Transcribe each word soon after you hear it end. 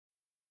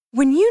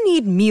When you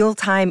need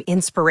mealtime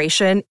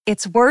inspiration,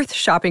 it's worth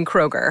shopping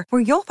Kroger,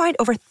 where you'll find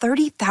over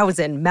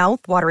 30,000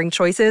 mouth-watering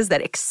choices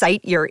that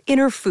excite your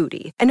inner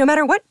foodie. And no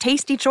matter what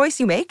tasty choice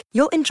you make,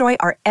 you'll enjoy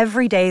our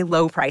everyday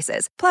low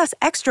prices, plus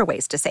extra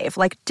ways to save,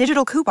 like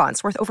digital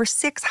coupons worth over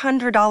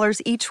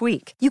 $600 each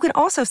week. You can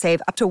also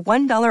save up to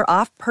 $1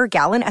 off per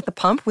gallon at the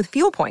pump with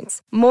fuel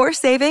points. More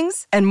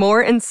savings and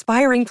more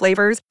inspiring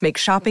flavors make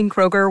shopping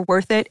Kroger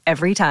worth it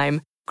every time.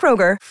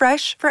 Kroger,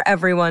 fresh for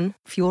everyone.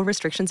 Fuel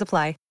restrictions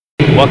apply.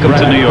 Welcome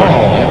to New York.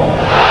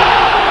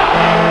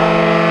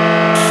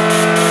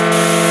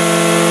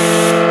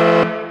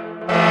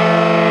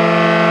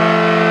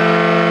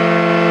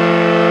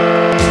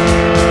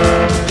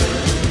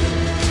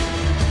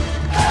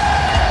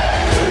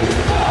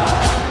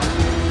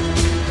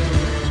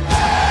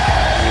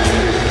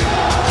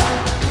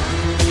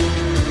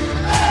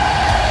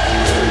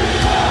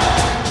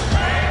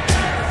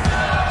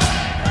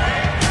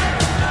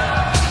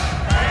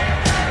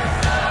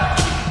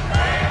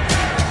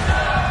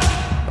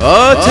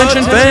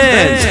 Attention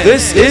fans,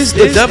 this is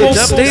the Devil's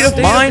State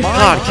of Mind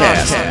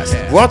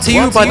podcast, brought to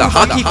you by the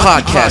Hockey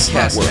Podcast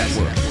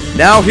Network.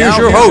 Now here's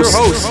your host,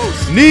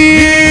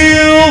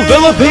 Neil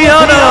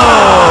Villapiano.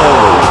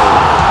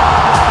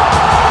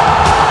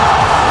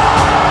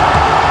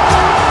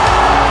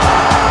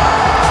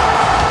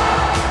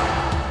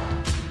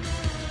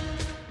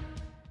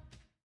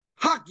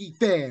 Hockey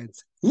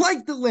fans,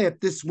 light the lamp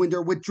this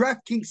winter with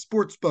DraftKings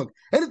Sportsbook,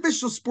 an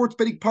official sports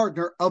betting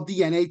partner of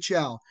the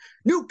NHL.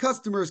 New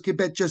customers can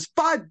bet just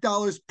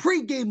 $5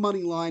 pre-game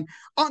money line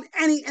on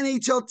any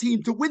NHL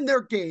team to win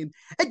their game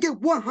and get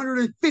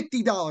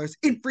 $150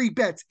 in free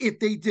bets if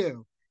they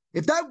do.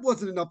 If that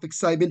wasn't enough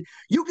excitement,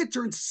 you can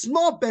turn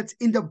small bets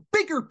into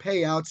bigger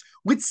payouts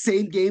with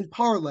same-game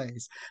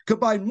parlays.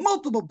 Combine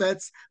multiple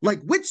bets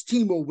like which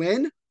team will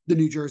win, the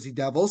New Jersey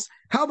Devils,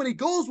 how many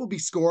goals will be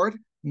scored,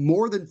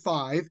 more than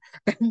 5,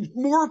 and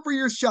more for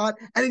your shot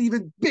at an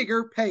even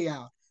bigger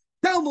payout.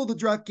 Download the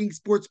DraftKings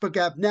Sportsbook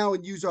app now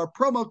and use our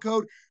promo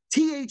code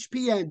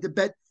THPN to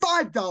bet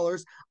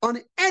 $5 on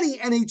any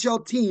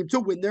NHL team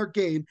to win their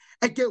game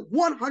and get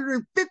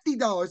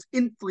 $150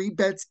 in free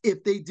bets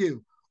if they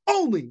do.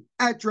 Only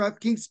at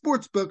DraftKings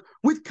Sportsbook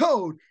with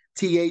code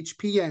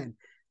THPN.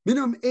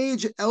 Minimum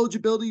age and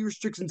eligibility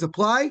restrictions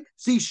apply.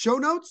 See show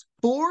notes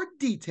for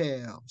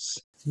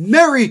details.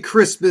 Merry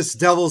Christmas,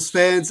 Devils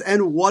fans,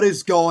 and what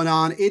is going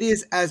on? It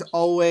is, as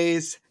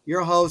always,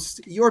 your host,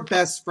 your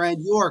best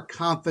friend, your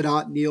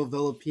confidant, Neil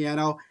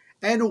Villapiano,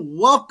 and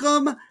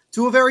welcome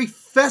to a very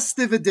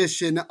festive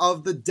edition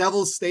of the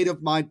Devil's State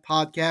of Mind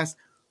podcast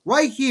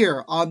right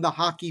here on the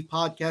Hockey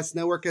Podcast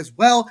Network, as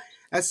well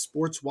as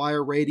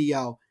SportsWire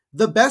Radio,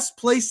 the best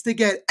place to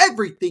get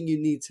everything you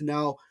need to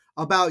know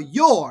about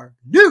your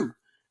New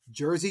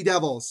Jersey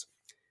Devils.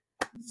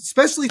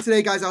 Especially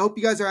today, guys. I hope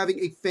you guys are having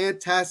a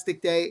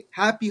fantastic day.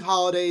 Happy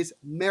holidays.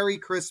 Merry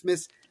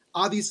Christmas.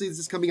 Obviously, this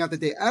is coming out the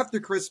day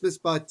after Christmas,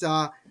 but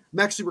I'm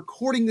actually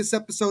recording this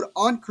episode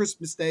on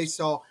Christmas Day,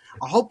 so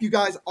I hope you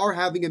guys are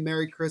having a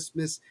Merry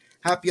Christmas,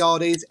 Happy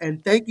Holidays,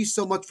 and thank you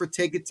so much for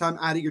taking time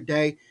out of your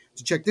day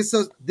to check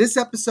this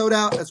episode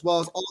out, as well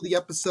as all the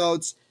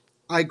episodes.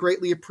 I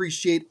greatly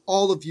appreciate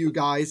all of you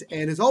guys,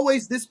 and as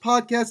always, this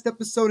podcast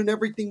episode and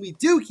everything we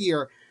do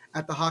here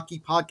at the Hockey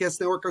Podcast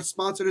Network are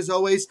sponsored, as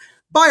always,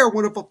 by our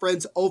wonderful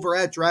friends over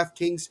at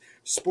DraftKings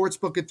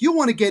Sportsbook. If you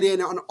want to get in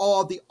on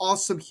all the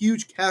awesome,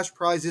 huge cash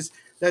prizes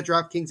that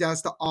DraftKings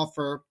has to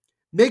offer,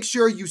 make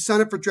sure you sign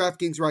up for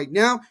DraftKings right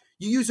now.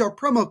 You use our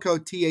promo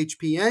code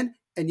THPN,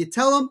 and you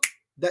tell them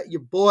that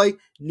your boy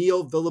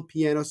Neil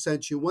Villapiano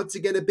sent you. Once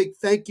again, a big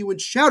thank you and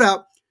shout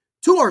out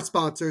to our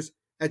sponsors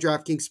at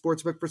DraftKings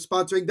Sportsbook for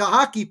sponsoring the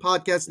Hockey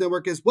Podcast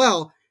Network, as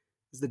well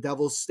as the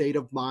Devil's State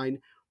of Mind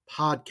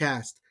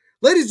podcast.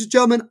 Ladies and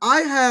gentlemen,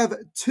 I have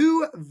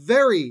two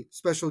very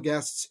special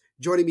guests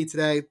joining me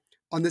today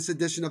on this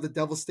edition of the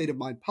Devil's State of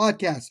Mind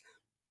podcast.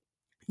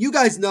 You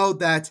guys know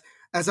that,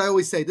 as I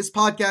always say, this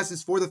podcast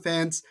is for the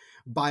fans,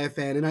 by a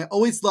fan. And I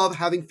always love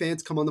having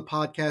fans come on the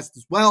podcast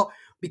as well,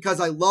 because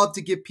I love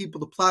to give people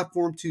the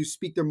platform to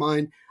speak their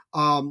mind,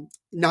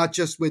 not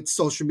just with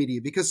social media,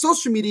 because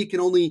social media can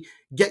only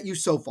get you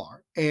so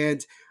far.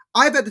 And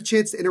I've had the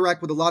chance to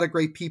interact with a lot of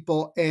great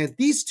people, and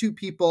these two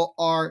people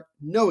are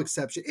no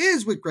exception. It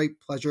is with great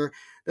pleasure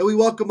that we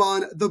welcome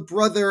on the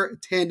brother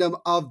tandem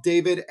of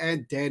David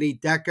and Danny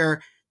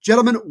Decker.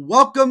 Gentlemen,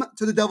 welcome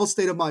to the Devil's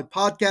State of Mind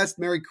podcast.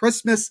 Merry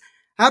Christmas.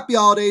 Happy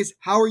holidays.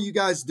 How are you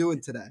guys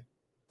doing today?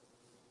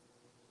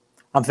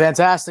 I'm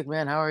fantastic,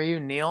 man. How are you,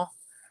 Neil?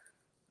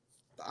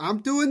 I'm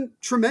doing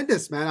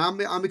tremendous, man.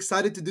 I'm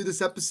excited to do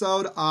this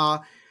episode.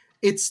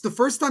 It's the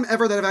first time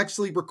ever that I've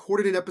actually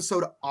recorded an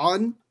episode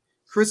on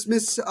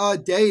Christmas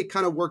Day. It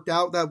kind of worked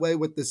out that way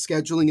with the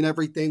scheduling and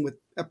everything, with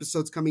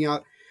episodes coming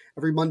out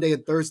every Monday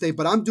and Thursday,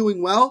 but I'm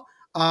doing well.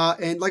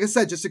 And like I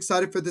said, just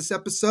excited for this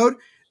episode.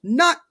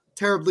 Not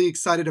terribly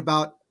excited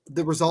about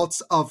the results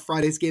of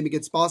Friday's game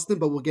against Boston,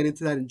 but we'll get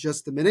into that in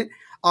just a minute.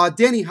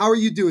 Danny, how are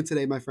you doing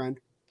today, my friend?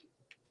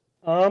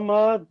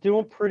 I'm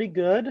doing pretty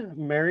good.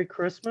 Merry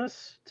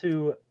Christmas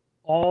to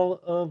all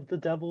of the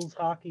Devils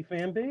hockey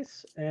fan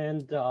base,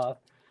 and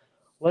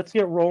let's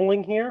get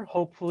rolling here.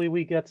 Hopefully,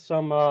 we get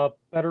some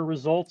better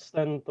results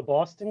than the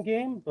Boston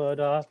game,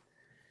 but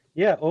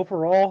yeah,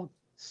 overall,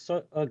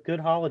 a good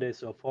holiday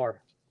so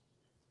far.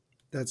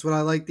 That's what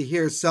I like to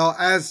hear. So,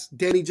 as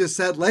Danny just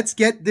said, let's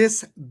get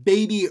this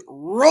baby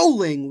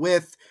rolling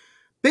with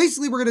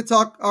basically, we're going to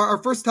talk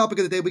our first topic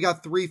of the day. We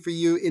got three for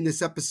you in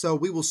this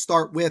episode. We will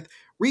start with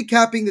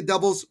recapping the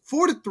Devils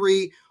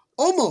 4-3,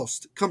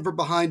 almost come from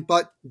behind,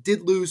 but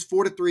did lose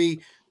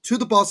 4-3 to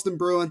the Boston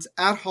Bruins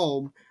at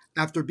home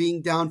after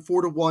being down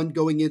 4-1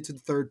 going into the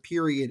third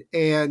period.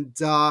 And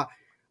let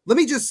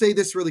me just say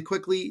this really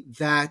quickly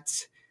that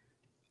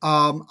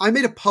I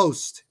made a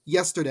post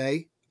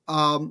yesterday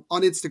on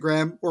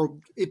Instagram, or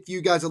if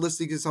you guys are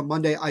listening to this on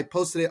Monday, I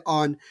posted it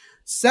on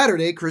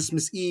Saturday,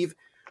 Christmas Eve.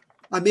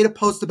 I made a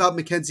post about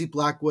Mackenzie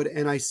Blackwood,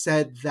 and I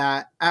said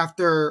that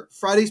after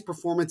Friday's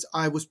performance,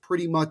 I was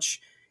pretty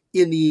much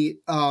in the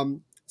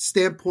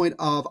standpoint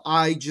of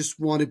I just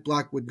wanted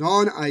Blackwood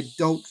gone. I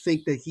don't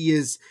think that he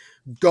is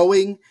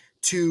going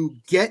to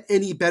get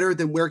any better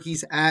than where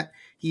he's at.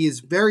 He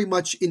is very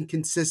much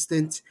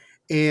inconsistent,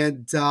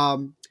 and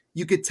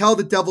you could tell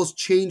the Devils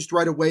changed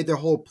right away their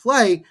whole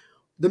play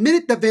the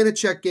minute that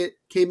Vanacek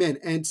came in.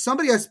 And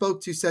somebody I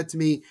spoke to said to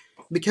me,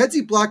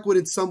 Mackenzie Blackwood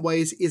in some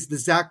ways is the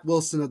Zach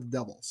Wilson of the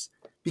Devils,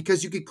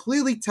 because you could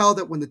clearly tell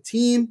that when the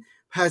team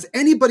has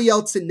anybody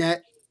else in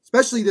net,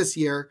 especially this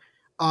year,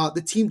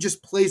 the team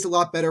just plays a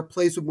lot better,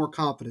 plays with more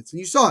confidence. And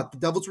you saw it. The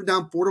Devils were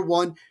down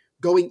 4-1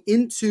 going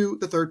into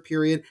the third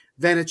period.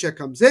 Vanacek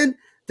comes in.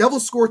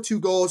 Devils score 2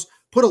 goals,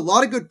 put a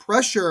lot of good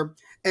pressure,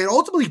 and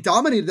ultimately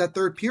dominated that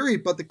third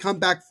period, but the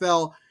comeback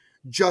fell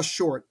just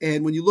short.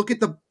 And when you look at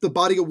the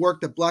body of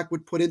work that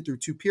Blackwood put in through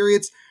 2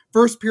 periods,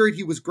 first period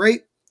he was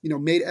great,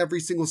 made every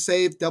single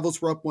save.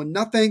 Devils were up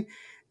 1-0.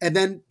 And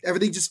then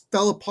everything just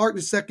fell apart in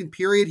the second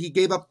period. He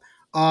gave up,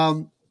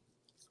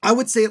 I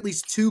would say, at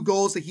least 2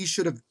 goals that he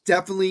should have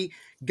definitely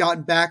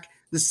gotten back.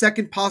 The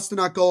second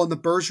Pasternak goal and the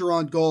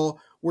Bergeron goal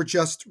were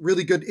just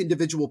really good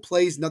individual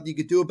plays. Nothing you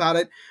could do about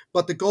it.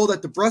 But the goal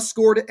that DeBrusk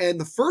scored and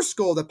the first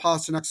goal that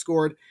Pasternak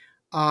scored,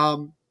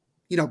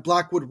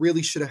 Blackwood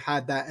really should have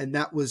had that. And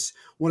that was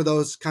one of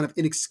those kind of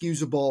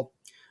inexcusable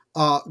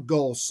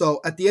goals. So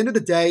at the end of the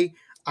day,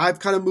 I've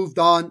kind of moved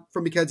on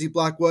from Mackenzie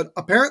Blackwood.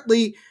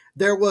 Apparently,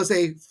 there was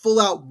a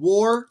full-out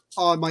war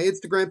on my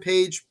Instagram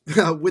page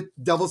with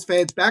Devils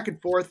fans back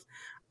and forth.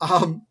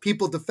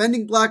 People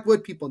defending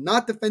Blackwood, people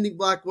not defending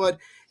Blackwood.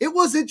 It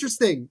was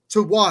interesting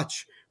to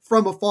watch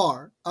from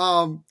afar.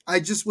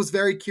 I just was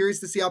very curious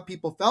to see how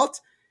people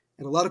felt,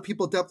 and a lot of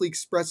people definitely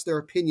expressed their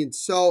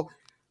opinions. So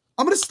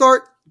I'm going to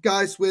start,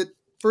 guys, with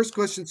first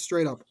question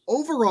straight up.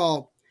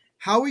 Overall,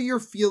 how are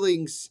your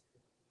feelings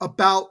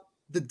about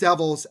the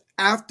Devils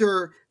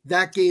after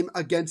that game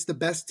against the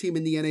best team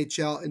in the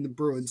NHL in the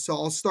Bruins? So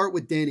I'll start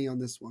with Danny on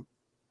this one.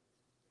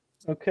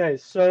 Okay,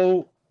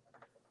 so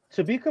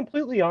to be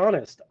completely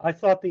honest, I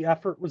thought the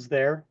effort was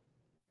there.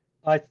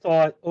 I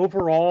thought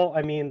overall,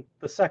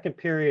 the second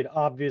period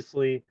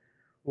obviously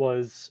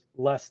was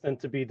less than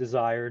to be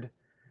desired,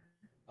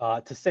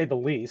 to say the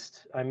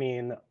least.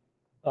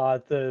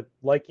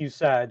 Like you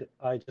said,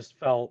 I just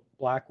felt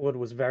Blackwood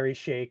was very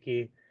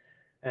shaky,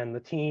 and the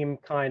team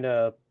kind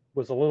of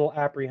was a little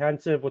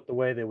apprehensive with the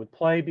way they would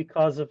play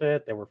because of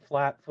it. They were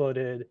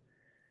flat-footed.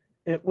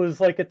 It was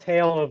like a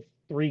tale of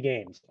 3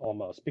 games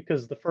almost,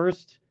 because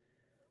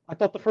I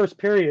thought the first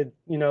period,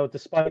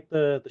 despite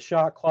the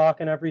shot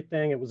clock and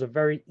everything, it was a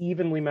very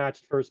evenly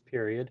matched first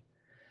period.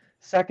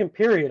 Second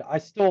period, I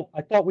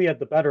thought we had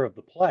the better of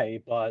the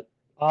play, but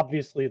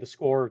obviously the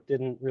score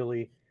didn't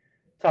really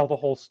tell the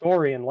whole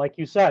story. And like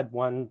you said,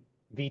 when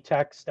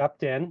VTech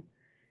stepped in,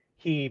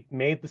 he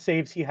made the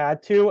saves he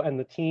had to, and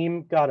the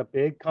team got a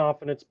big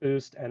confidence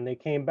boost, and they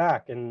came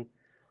back. And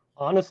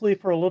honestly,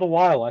 for a little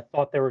while, I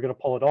thought they were going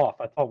to pull it off.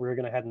 I thought we were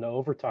going to head into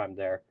overtime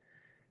there.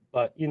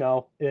 But,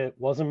 it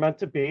wasn't meant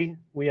to be.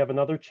 We have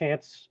another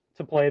chance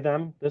to play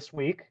them this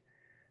week.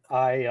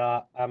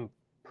 I'm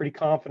pretty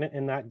confident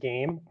in that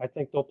game. I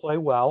think they'll play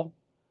well.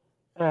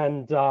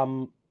 And,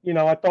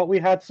 I thought we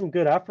had some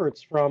good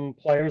efforts from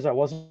players I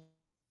wasn't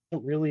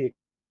really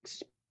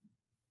expecting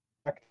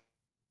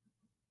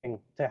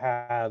to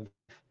have,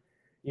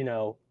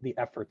 the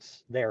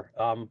efforts there.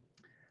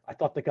 I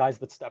thought the guys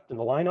that stepped in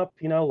the lineup,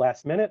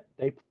 last minute,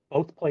 they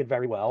both played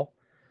very well.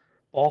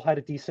 Ball had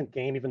a decent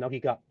game, even though he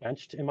got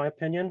benched, in my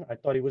opinion. I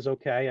thought he was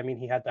okay.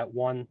 He had that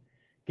one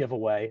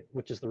giveaway,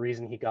 which is the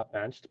reason he got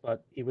benched,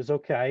 but he was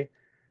okay.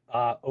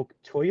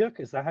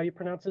 Oktoyuk, is that how you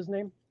pronounce his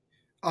name?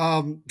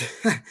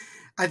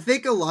 I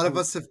think a lot of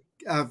us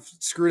have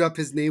screwed up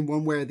his name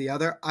one way or the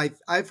other.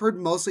 I've heard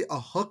mostly a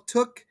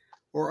Hooktuk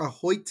or a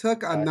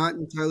Hoytuk. I'm not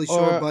entirely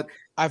sure, but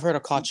I've heard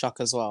a Kotchuk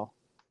as well.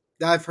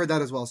 I've heard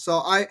that as well.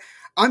 So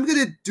I'm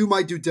going to do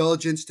my due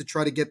diligence to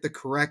try to get the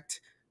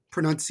correct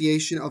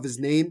pronunciation of his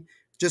name.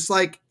 Just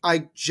like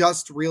I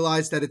just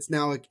realized that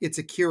it's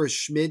Akira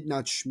Schmid,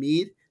 not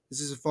Schmid.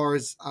 This is as far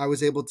as I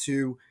was able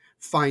to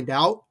find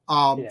out.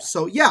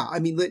 So yeah,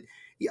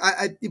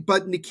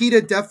 But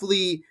Nikita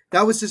definitely,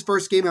 that was his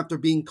first game after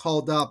being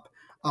called up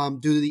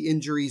due to the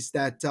injuries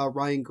that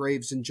Ryan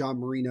Graves and John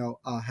Marino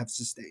have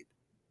sustained.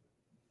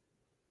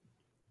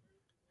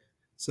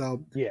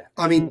 So, Yeah.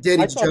 I mean,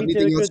 Danny, I did you thought have he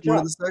did anything a else good you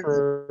wanted job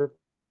to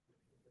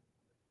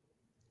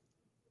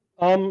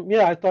say?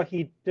 yeah, I thought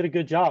he did a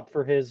good job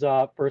for his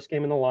first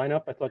game in the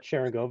lineup. I thought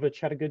Sharangovich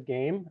had a good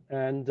game,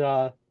 and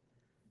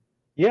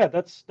yeah,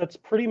 that's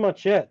pretty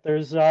much it.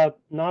 There's not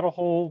a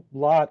whole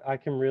lot I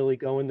can really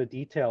go into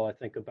detail, I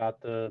think,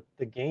 about the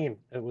game.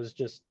 It was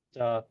just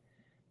a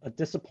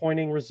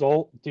disappointing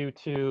result due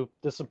to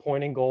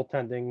disappointing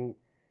goaltending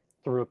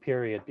through a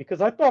period. Because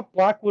I thought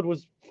Blackwood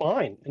was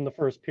fine in the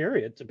first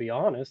period, to be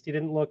honest. He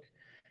didn't look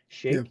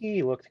Yeah. shaky,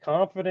 he looked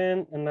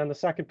confident, and then the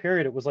second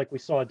period it was like we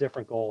saw a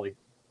different goalie.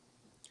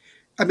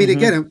 I mean,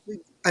 again,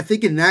 I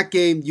think in that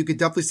game, you could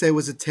definitely say it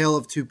was a tale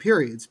of two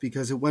periods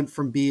because it went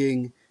from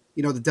being,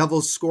 the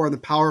Devils score on the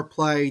power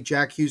play,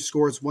 Jack Hughes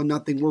scores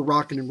 1-0, we're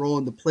rocking and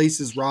rolling, the place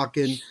is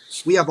rocking,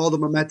 we have all the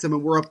momentum,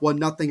 and we're up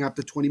 1-0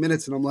 after 20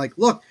 minutes. And I'm like,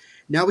 look,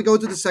 now we go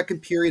to the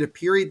second period, a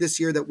period this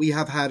year that we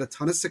have had a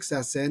ton of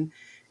success in.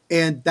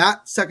 And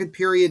that second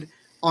period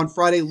on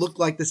Friday looked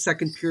like the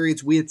second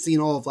periods we had seen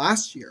all of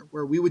last year,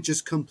 where we would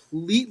just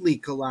completely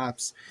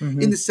collapse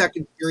in the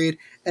second period.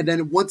 And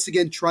then once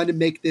again, trying to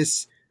make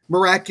this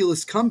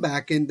miraculous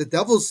comeback. And the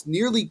Devils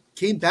nearly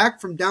came back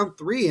from down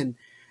 3. And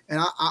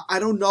I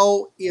don't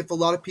know if a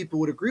lot of people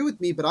would agree with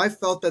me, but I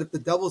felt that if the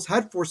Devils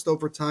had forced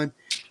overtime,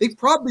 they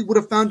probably would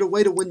have found a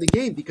way to win the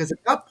game because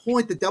at that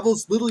point, the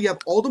Devils literally have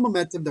all the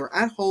momentum. They're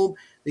at home.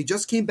 They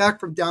just came back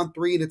from down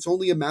 3, and it's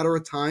only a matter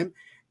of time.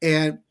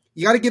 And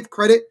you got to give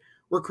credit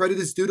where credit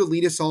is due to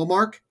Linus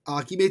Ullmark.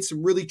 He made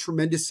some really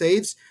tremendous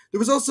saves. There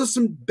was also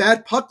some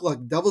bad puck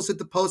luck. Devils hit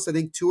the post, I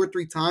think, 2 or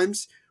 3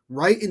 times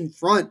right in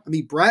front. I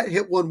mean, Brett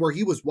hit one where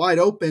he was wide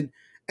open,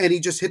 and he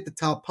just hit the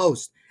top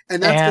post.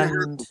 And that's going to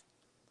happen.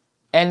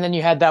 And then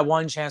you had that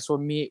one chance where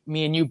me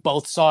and you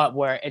both saw it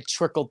where it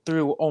trickled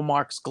through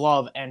Omar's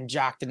glove and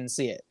Jack didn't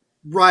see it.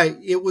 Right.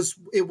 It was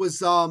It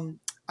was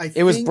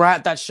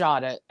Brett that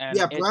shot it. And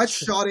yeah, Brett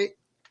shot it.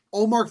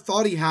 Omar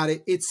thought he had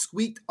it. It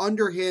squeaked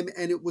under him,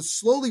 and it was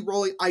slowly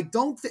rolling.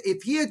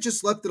 If he had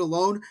just left it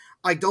alone,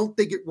 I don't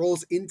think it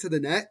rolls into the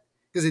net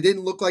because it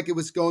didn't look like it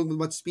was going with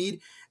much speed.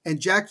 And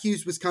Jack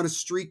Hughes was kind of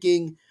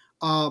streaking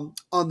on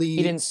the.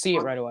 He didn't see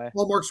it right away.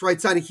 Hallmark's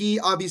right side. And he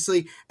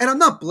obviously, and I'm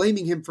not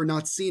blaming him for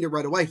not seeing it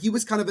right away. He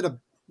was kind of in a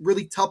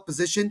really tough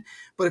position,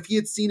 but if he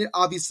had seen it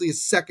obviously a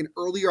second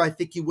earlier, I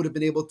think he would have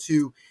been able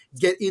to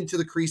get into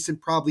the crease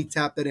and probably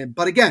tap that in.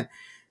 But again,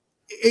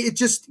 it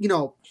just,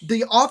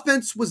 the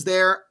offense was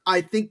there.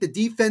 I think the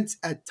defense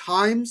at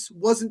times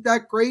wasn't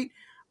that great,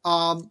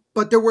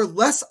 but there were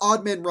less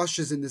odd man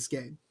rushes in this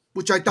game,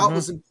 which I thought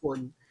was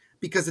important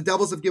because the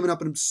Devils have given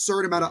up an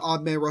absurd amount of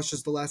odd man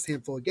rushes the last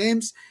handful of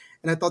games,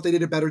 and I thought they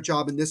did a better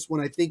job in this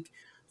one. I think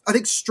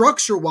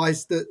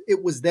structure-wise,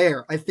 it was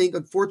there. I think,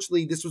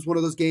 unfortunately, this was one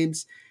of those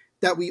games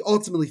that we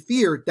ultimately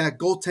feared that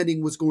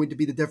goaltending was going to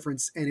be the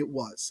difference, and it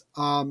was.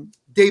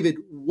 David,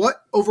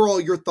 what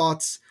overall your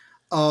thoughts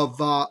of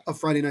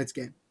Friday night's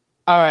game?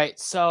 All right,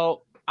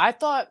 so I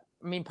thought,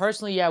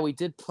 personally, yeah, we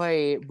did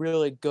play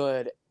really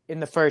good in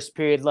the first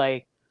period,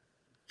 like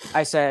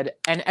I said,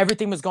 and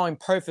everything was going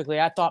perfectly.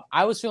 I thought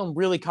I was feeling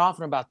really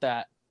confident about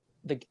that,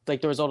 the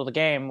result of the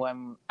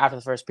game after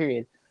the first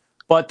period.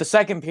 But the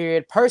second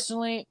period,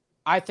 personally,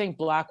 I think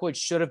Blackwood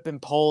should have been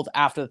pulled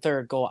after the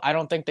third goal. I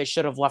don't think they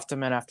should have left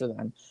him in after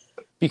then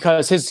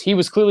because he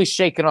was clearly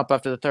shaken up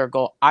after the third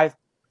goal. I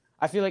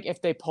feel like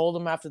if they pulled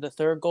him after the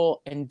third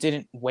goal and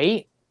didn't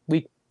wait,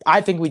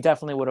 I think we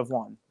definitely would have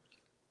won,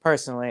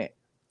 personally,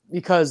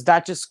 because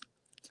and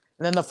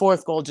then the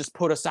fourth goal just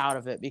put us out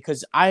of it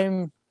because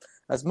and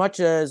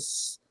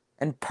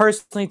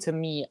personally to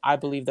me, I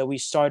believe that we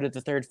started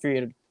the third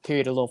period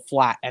a little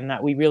flat and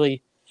that we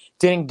really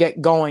didn't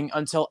get going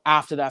until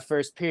after that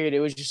first period. It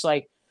was just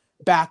like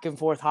back and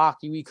forth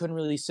hockey. We couldn't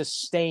really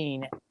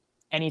sustain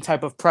any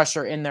type of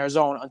pressure in their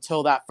zone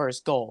until that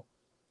first goal.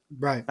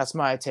 Right. That's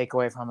my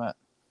takeaway from it.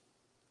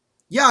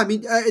 Yeah,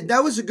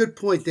 that was a good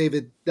point,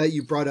 David, that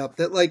you brought up.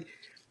 That like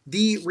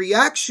the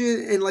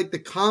reaction and like the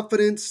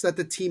confidence that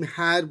the team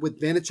had with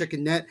Vanacek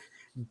and net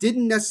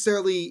didn't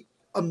necessarily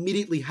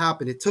immediately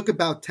happen. It took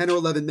about 10 or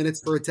 11 minutes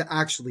for it to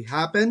actually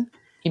happen.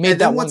 He made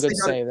that one good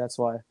save, that's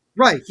why.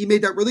 Right, he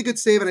made that really good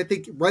save, and I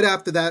think right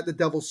after that, the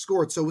Devils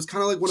scored. So it was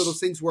kind of like one of those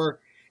things where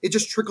it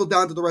just trickled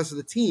down to the rest of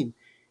the team.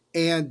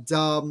 And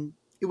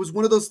it was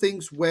one of those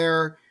things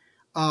where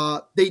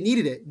they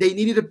needed it. They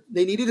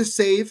needed a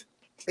save,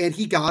 and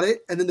he got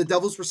it. And then the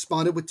Devils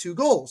responded with 2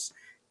 goals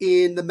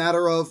in the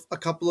matter of a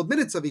couple of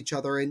minutes of each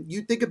other. And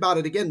you think about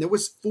it again, there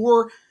was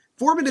 4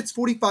 minutes,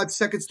 45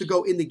 seconds to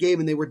go in the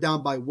game, and they were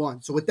down by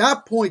 1. So at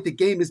that point, the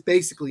game is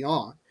basically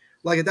on.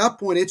 Like at that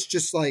point, it's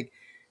just like,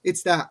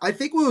 it's that. I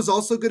think what was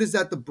also good is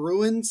that the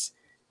Bruins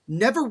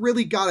never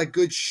really got a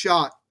good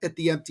shot at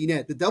the empty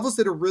net. The Devils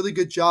did a really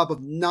good job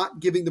of not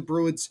giving the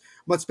Bruins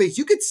much space.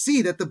 You could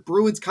see that the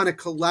Bruins kind of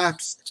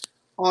collapsed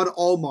on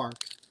Ullmark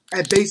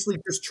and basically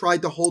just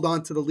tried to hold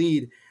on to the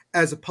lead.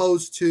 as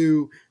opposed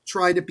to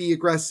trying to be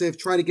aggressive,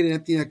 trying to get an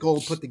empty net goal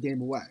and put the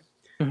game away.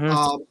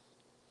 Mm-hmm.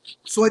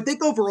 So I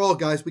think overall,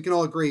 guys, we can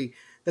all agree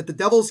that the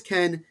Devils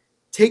can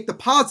take the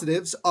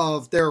positives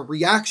of their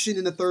reaction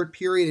in the third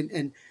period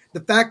and the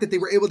fact that they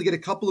were able to get a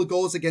couple of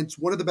goals against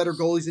one of the better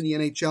goalies in the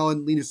NHL,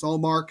 and Linus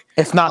Ullmark.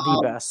 If not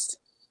the best.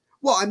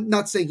 Well, I'm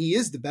not saying he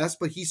is the best,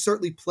 but he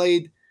certainly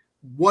played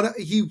one.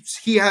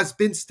 He has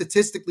been,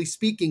 statistically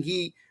speaking,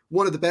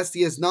 one of the best.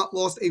 He has not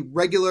lost a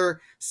regular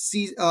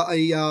season.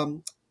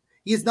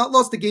 He has not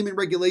lost a game in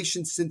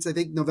regulation since I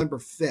think November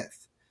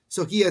 5th.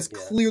 So he has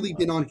clearly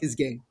been on his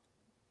game.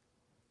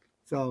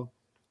 So,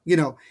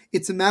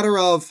 it's a matter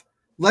of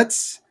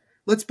let's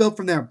build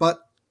from there.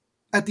 But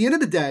at the end of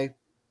the day,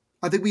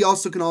 I think we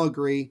also can all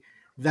agree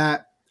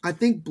that I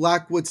think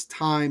Blackwood's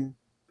time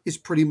is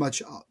pretty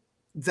much up.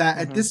 That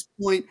at this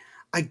point,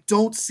 I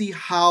don't see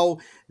how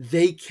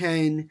they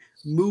can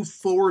move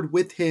forward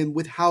with him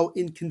with how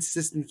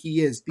inconsistent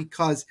he is,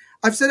 because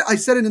I said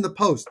it in the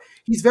post.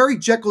 He's very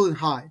Jekyll and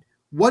Hyde.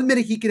 1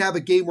 minute he could have a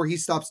game where he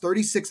stops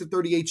 36 of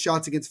 38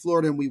 shots against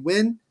Florida and we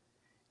win.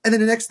 And then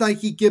the next night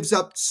he gives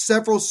up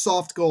several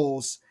soft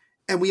goals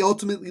and we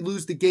ultimately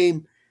lose the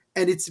game.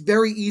 And it's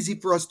very easy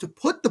for us to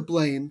put the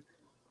blame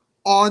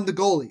on the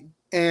goalie.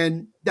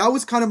 And that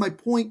was kind of my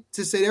point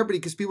to say to everybody,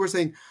 because people were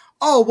saying,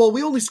 oh, well,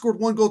 we only scored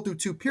 1 goal through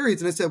 2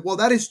 periods. And I said, well,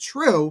 that is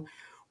true.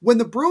 When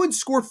the Bruins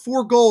scored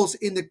 4 goals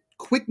in the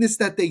quickness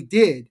that they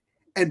did,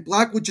 and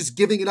Blackwood just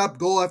giving it up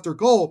goal after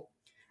goal,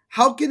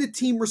 how can a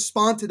team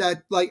respond to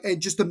that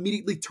and just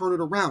immediately turn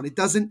it around? It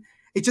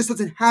just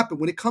doesn't happen.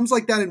 When it comes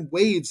like that in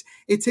waves,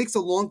 it takes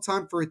a long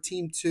time for a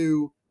team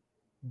to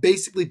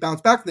basically bounce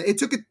back from that.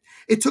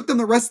 It took them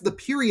the rest of the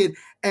period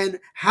and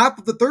half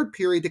of the third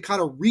period to kind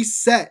of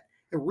reset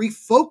and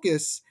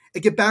refocus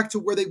and get back to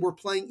where they were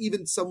playing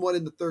even somewhat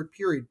in the third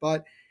period.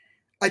 But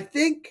I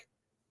think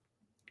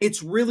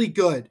it's really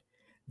good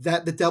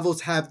that the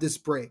Devils have this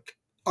break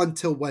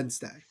until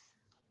Wednesday,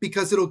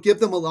 because it'll give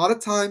them a lot of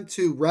time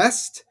to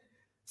rest,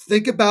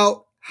 think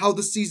about how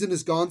the season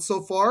has gone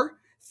so far,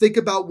 think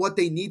about what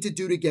they need to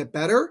do to get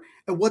better,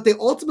 and what they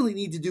ultimately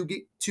need to do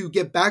to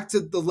get back to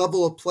the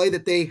level of play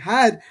that they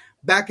had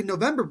back in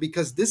November,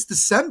 because this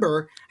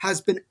December has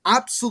been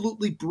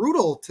absolutely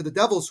brutal to the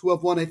Devils, who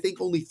have won, I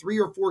think, only 3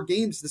 or 4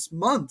 games this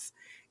month.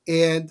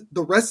 And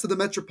the rest of the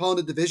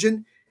Metropolitan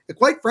Division, and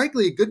quite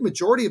frankly, a good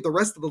majority of the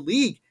rest of the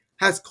league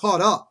has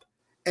caught up.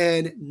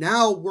 And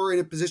now we're in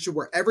a position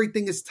where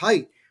everything is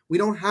tight. We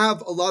don't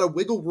have a lot of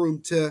wiggle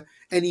room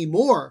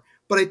anymore.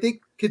 But I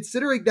think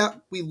considering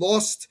that we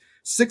lost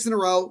 6 in a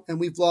row and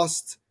we've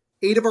lost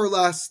 8 of our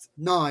last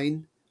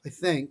 9, I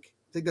think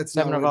that's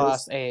 7 of our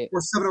last 8.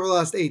 Or 7 of our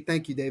last 8.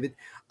 Thank you, David.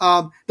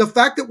 The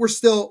fact that we're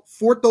still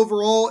 4th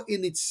overall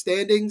in the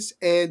standings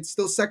and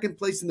still 2nd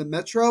place in the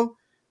Metro,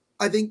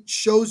 I think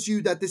shows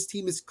you that this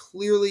team has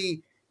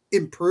clearly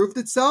improved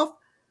itself.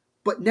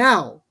 But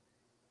now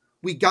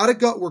we got to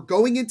go. We're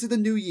going into the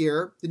new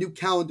year, the new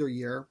calendar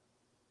year.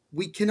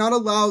 We cannot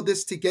allow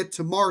this to get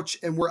to March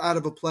and we're out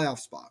of a playoff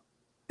spot.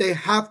 They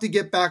have to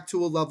get back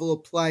to a level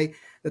of play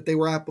that they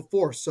were at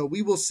before. So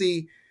we will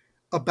see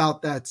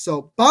about that.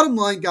 So bottom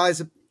line,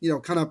 guys,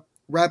 kind of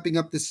wrapping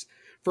up this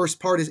first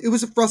part, is it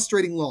was a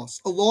frustrating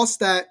loss. A loss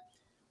that,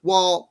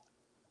 while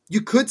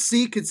you could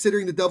see,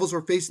 considering the Devils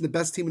were facing the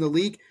best team in the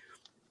league,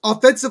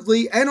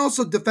 offensively and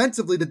also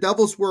defensively, the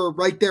Devils were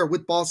right there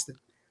with Boston.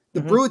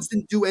 The Bruins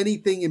didn't do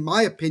anything, in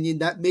my opinion,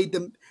 that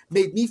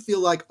made me feel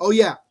like, oh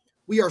yeah,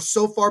 we are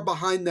so far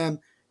behind them,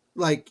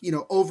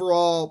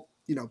 overall,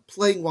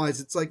 playing wise.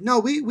 It's like, no,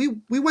 we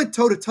went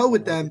toe to toe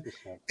with them.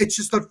 100%. It's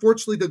just,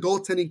 unfortunately, the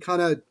goaltending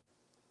kind of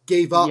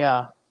gave up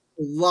a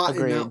lot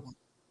in that one.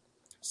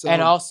 So,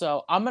 and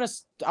also, I want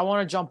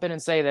to jump in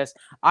and say this.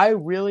 I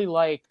really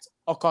liked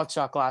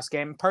Okotchuk last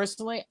game.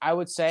 Personally, I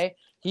would say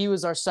he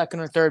was our 2nd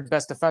or 3rd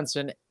best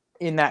defenseman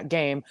in that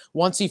game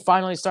once he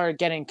finally started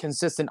getting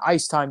consistent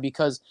ice time,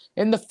 because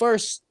in the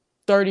first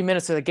 30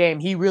 minutes of the game,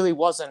 he really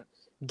wasn't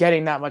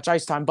getting that much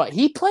ice time, but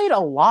he played a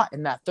lot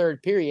in that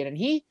third period, and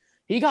he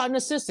got an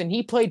assist, and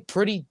he played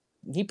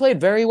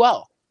very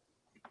well.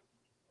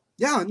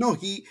 Yeah, no,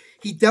 he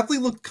definitely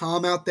looked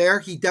calm out there.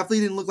 He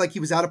definitely didn't look like he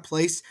was out of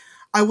place.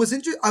 I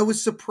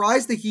was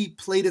surprised that he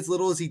played as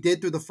little as he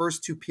did through the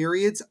first 2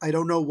 periods. I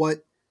don't know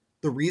what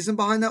the reason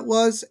behind that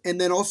was. And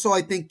then also,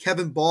 I think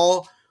Kevin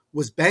Ball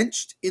was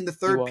benched in the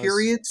third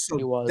period,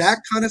 so that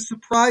kind of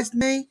surprised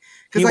me,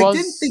 because I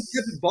didn't think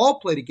Kevin Ball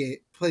played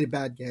a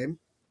bad game.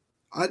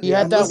 He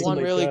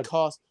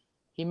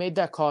made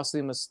that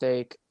costly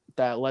mistake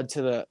that led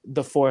to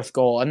the 4th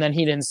goal, and then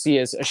he didn't see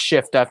a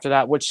shift after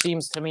that, which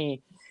seems to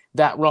me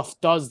that Ruff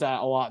does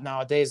that a lot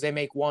nowadays. They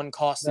make one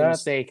costly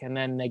mistake and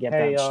then they get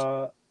benched.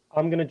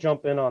 I'm going to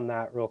jump in on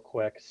that real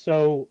quick.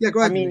 So, yeah, go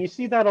ahead. I mean, you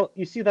see that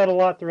a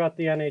lot throughout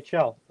the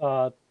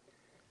NHL.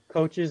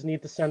 Coaches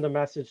need to send a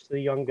message to the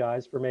young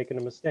guys for making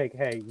a mistake.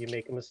 Hey, you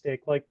make a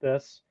mistake like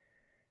this,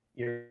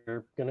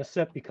 you're going to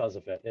sit because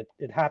of it.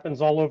 It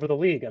happens all over the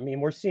league. I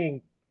mean, we're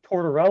seeing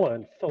Tortorella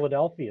in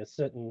Philadelphia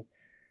sitting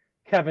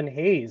Kevin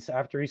Hayes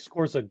after he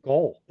scores a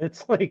goal.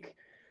 It's like,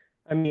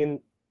 I mean,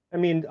 I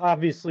mean,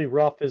 obviously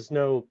Ruff is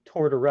no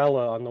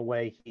Tortorella on the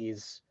way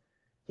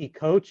he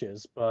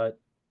coaches, but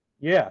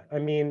yeah, I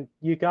mean,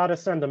 you got to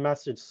send a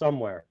message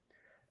somewhere.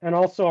 And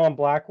also on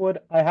Blackwood,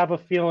 I have a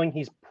feeling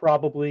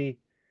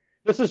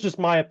this is just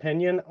my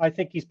opinion. I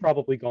think he's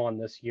probably gone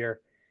this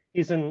year.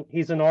 He's an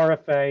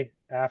RFA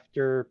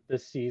after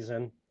this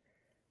season.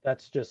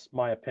 That's just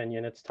my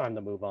opinion. It's time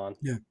to move on.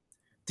 Yeah.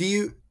 Do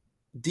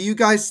you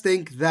guys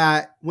think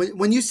that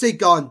when you say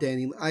gone,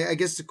 Danny, I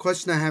guess the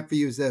question I have for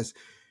you is this: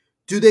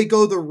 do they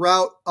go the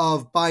route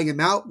of buying him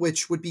out,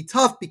 which would be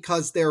tough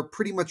because they're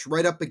pretty much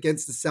right up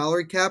against the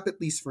salary cap,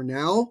 at least for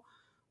now,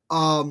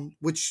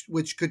 which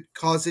could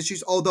cause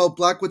issues. Although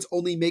Blackwood's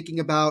only making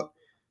about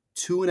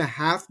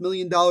 $2.5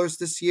 million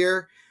this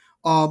year,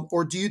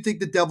 or do you think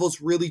the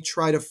Devils really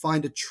try to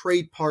find a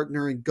trade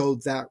partner and go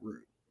that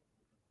route?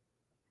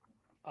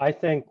 I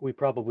think we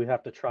probably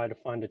have to try to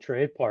find a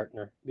trade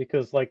partner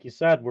because, like you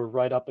said, we're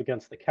right up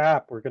against the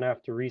cap. We're going to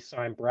have to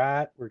re-sign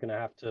Bratt. We're going to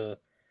have to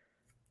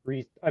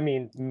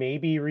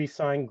maybe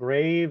re-sign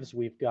Graves.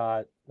 We've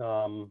got,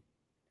 I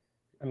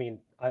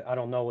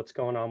don't know what's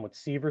going on with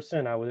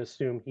Severson. I would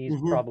assume he's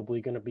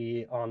probably going to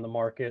be on the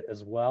market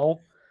as well.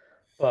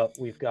 But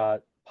we've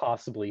got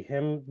possibly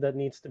him that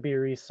needs to be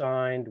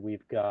re-signed.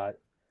 We've got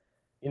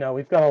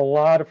a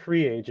lot of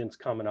free agents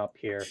coming up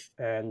here,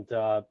 and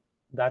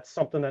that's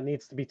something that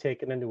needs to be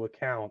taken into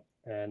account.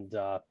 And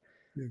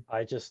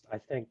I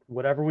think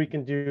whatever we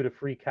can do to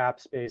free cap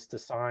space to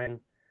sign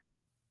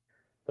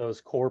those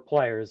core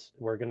players,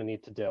 we're going to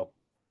need to do.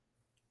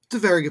 It's a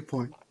very good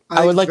point.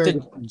 I would like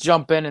to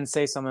jump in and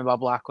say something about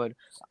Blackwood.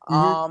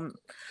 Mm-hmm.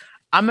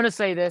 I'm going to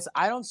say this.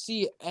 I don't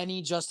see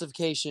any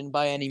justification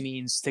by any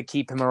means to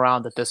keep him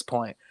around at this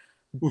point.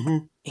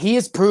 Mm-hmm. He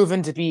has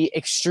proven to be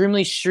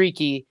extremely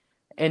streaky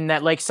in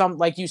that,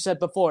 like you said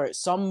before,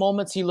 some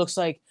moments he looks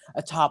like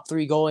a top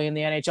 3 goalie in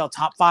the NHL,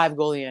 top 5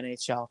 goalie in the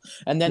NHL.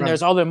 And then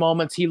there's other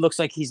moments he looks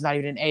like he's not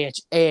even an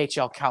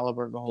AHL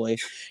caliber goalie.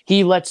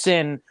 He lets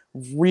in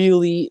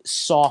really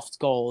soft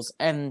goals.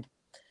 And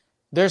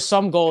there's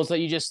some goals that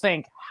you just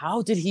think,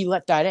 how did he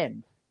let that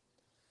in?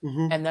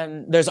 Mm-hmm. And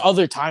then there's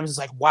other times it's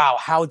like, wow,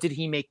 how did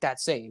he make that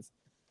save?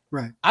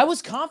 Right. I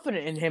was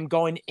confident in him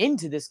going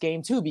into this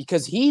game too,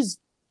 because he's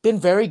been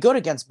very good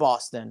against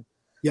Boston.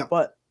 Yeah.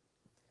 But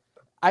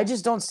I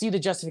just don't see the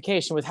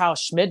justification with how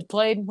Schmid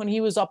played when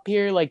he was up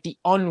here, like the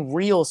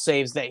unreal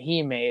saves that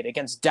he made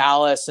against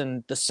Dallas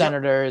and the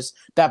Senators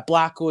that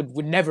Blackwood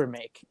would never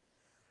make.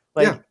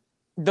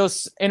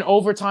 Those in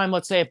overtime,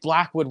 let's say if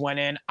Blackwood went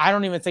in, I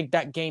don't even think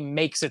that game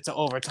makes it to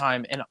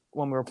overtime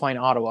when we were playing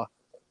Ottawa.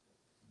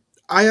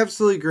 I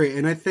absolutely agree.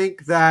 And I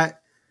think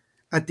that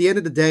at the end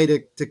of the day,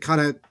 to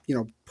kind of,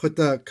 put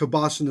the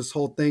kibosh on this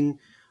whole thing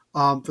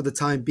for the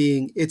time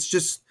being, it's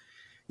just,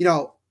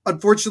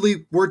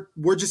 unfortunately,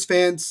 we're just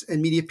fans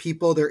and media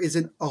people. There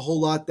isn't a whole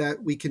lot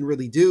that we can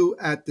really do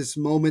at this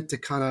moment to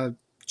kind of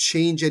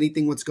change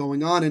anything what's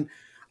going on. And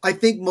I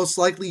think most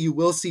likely you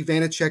will see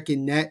Vanacek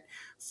in net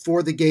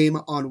for the game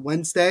on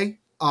Wednesday.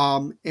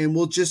 And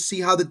we'll just see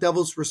how the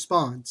Devils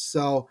respond.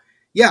 So,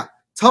 yeah,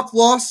 tough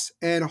loss.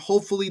 And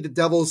hopefully the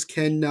Devils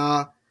can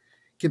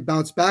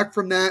bounce back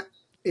from that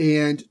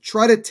and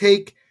try to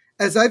take,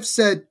 as I've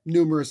said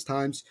numerous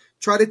times,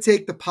 try to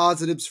take the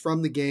positives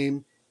from the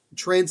game,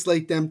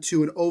 translate them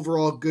to an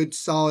overall good,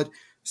 solid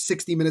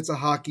 60 minutes of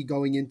hockey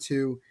going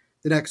into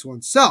the next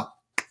one. So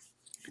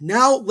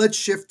now let's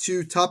shift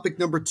to topic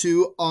number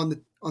 2 on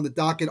the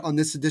docket on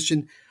this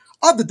edition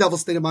of the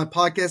Devil's State of Mind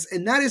podcast.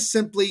 And that is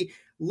simply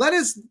let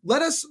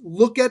us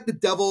look at the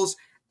Devils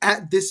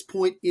at this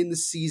point in the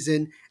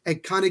season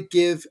and kind of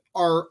give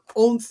our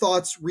own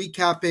thoughts,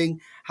 recapping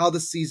how the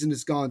season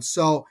has gone.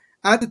 So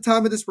at the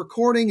time of this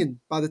recording, and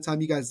by the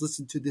time you guys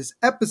listen to this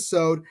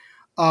episode,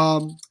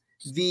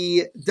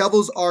 the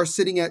Devils are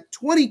sitting at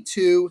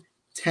 22,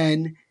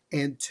 10,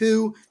 and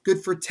 2,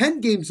 good for 10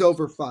 games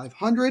over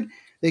 500.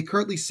 They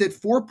currently sit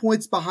 4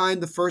 points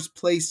behind the first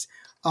place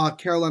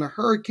Carolina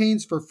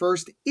Hurricanes for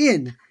first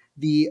in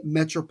the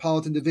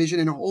Metropolitan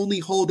Division and only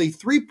hold a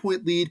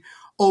 3-point lead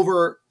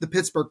over the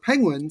Pittsburgh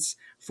Penguins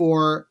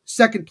for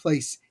second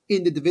place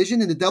in the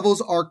division. And the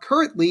Devils are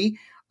currently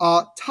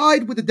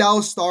tied with the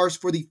Dallas Stars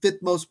for the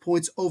 5th most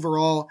points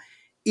overall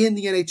in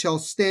the NHL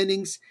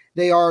standings.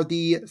 They are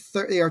they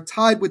are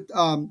tied with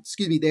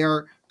they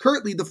are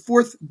currently the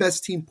 4th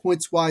best team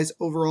points wise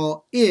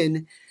overall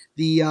in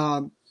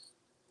the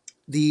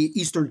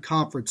Eastern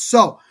Conference.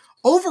 So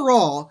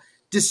overall,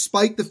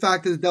 despite the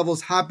fact that the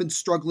Devils have been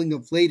struggling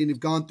of late and have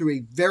gone through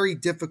a very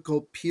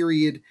difficult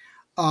period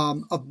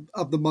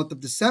of the month of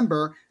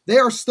December, they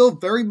are still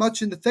very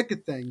much in the thick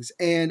of things.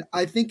 And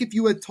I think if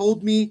you had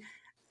told me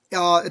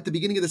at the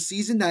beginning of the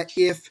season that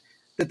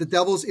the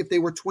Devils, if they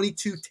were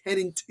 22, 10,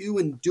 and 2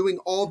 and doing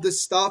all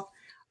this stuff,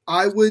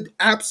 I would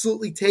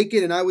absolutely take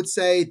it. And I would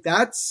say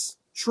that's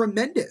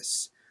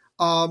tremendous.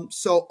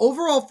 So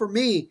overall for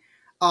me,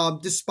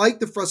 despite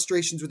the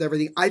frustrations with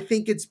everything, I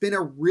think it's been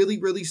a really,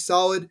 really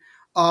solid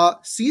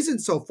season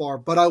so far,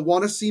 but I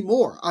want to see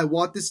more. I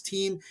want this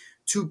team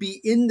to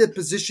be in the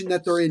position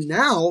that they're in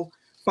now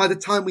by the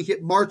time we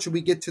hit March and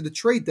we get to the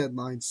trade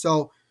deadline.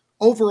 So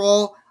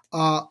overall,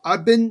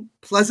 I've been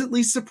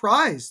pleasantly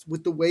surprised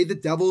with the way the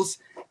Devils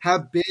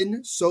have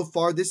been so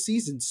far this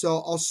season. So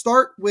I'll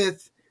start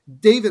with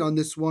David on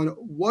this one.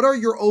 What are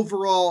your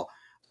overall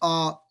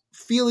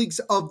feelings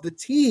of the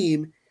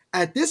team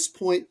at this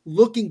point,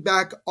 looking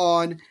back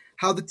on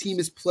how the team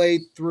has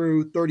played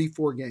through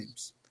 34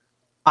 games?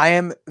 I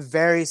am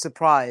very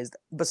surprised.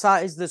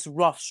 Besides this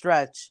rough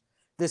stretch,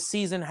 this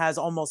season has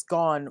almost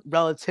gone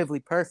relatively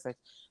perfect.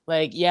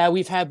 Like, yeah,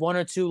 we've had one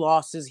or two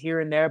losses here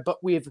and there,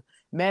 but we've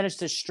managed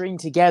to string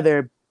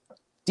together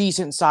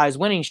decent sized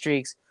winning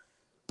streaks.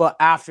 But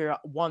after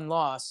one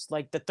loss,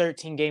 like the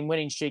 13-game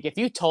winning streak, if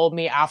you told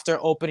me after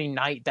opening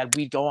night that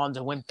we'd go on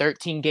to win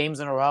 13 games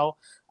in a row,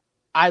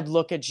 I'd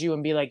look at you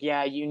and be like,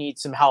 yeah, you need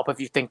some help if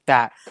you think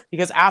that.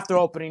 Because after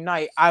opening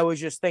night, I was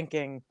just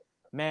thinking,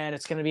 man,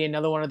 it's going to be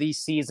another one of these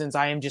seasons.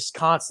 I am just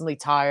constantly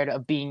tired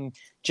of being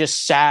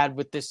just sad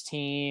with this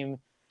team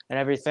and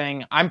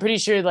everything. I'm pretty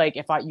sure, like,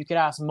 you could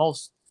ask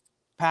most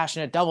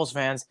passionate Devils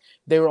fans,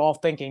 they were all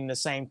thinking the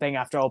same thing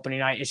after opening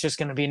night. It's just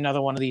going to be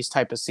another one of these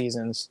type of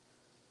seasons.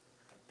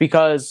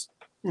 Because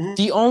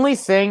the only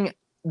thing,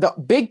 the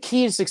big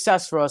key to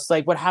success for us,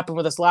 like what happened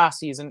with us last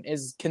season,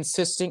 is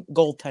consistent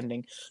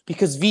goaltending.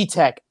 Because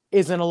Vitek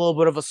is in a little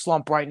bit of a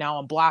slump right now,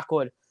 and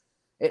Blackwood,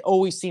 it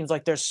always seems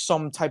like there's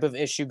some type of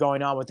issue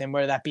going on with him,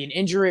 whether that be an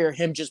injury or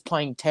him just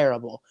playing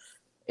terrible.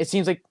 It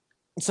seems like,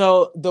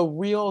 so the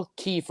real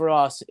key for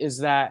us is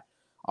that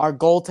our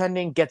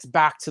goaltending gets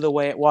back to the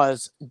way it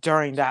was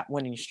during that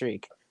winning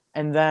streak.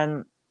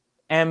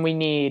 And we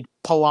need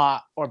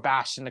Palat or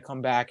Bastion to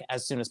come back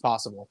as soon as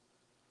possible.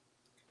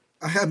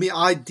 I mean,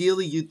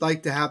 ideally, you'd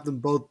like to have them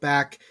both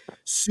back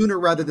sooner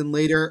rather than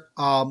later.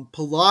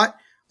 Palat,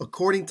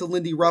 according to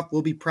Lindy Ruff,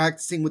 will be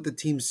practicing with the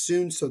team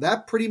soon. So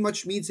that pretty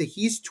much means that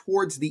he's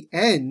towards the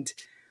end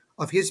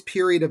of his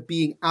period of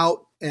being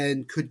out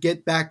and could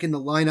get back in the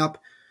lineup,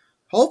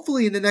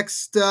 hopefully in the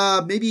next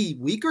maybe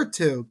week or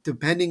two,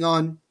 depending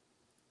on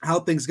how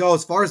things go.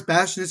 As far as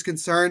Bastion is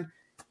concerned,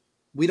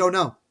 we don't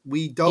know.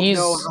 We don't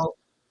know how.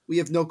 We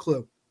have no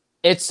clue.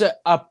 It's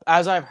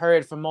as I've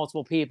heard from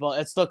multiple people,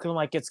 it's looking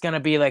like it's going to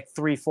be like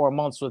 3-4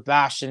 months with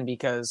Bastion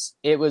because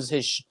it was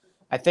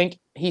I think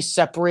he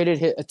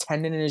separated a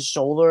tendon in his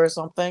shoulder or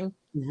something.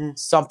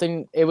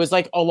 Something, it was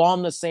like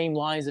along the same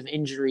lines of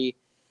injury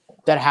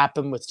that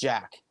happened with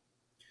Jack.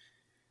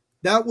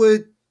 That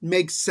would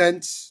make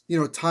sense,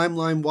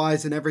 timeline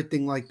wise and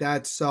everything like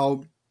that.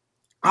 So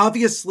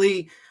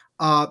obviously,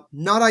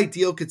 not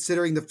ideal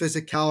considering the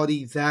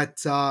physicality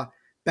that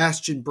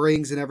Bastion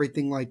brings and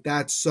everything like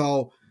that.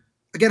 So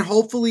again,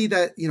 hopefully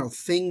that,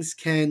 things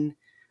can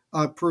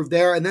improve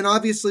there. And then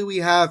obviously we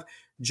have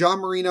John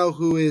Marino,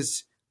 who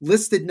is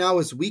listed now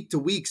as week to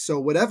week. So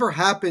whatever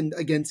happened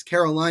against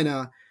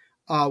Carolina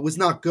was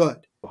not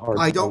good.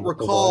 I don't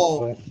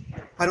recall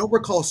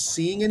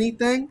seeing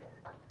anything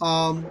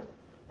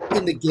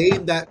in the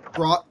game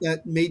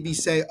that made me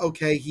say,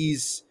 okay,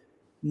 he's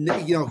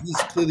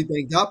clearly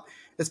banged up.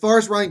 As far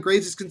as Ryan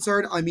Graves is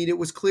concerned, I mean, it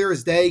was clear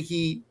as day.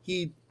 He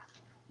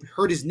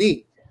hurt his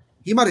knee.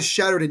 He might have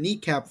shattered a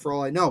kneecap for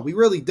all I know. We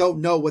really don't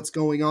know what's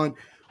going on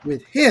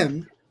with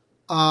him.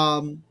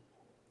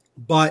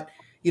 But,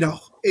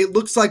 it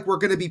looks like we're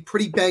going to be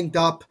pretty banged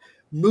up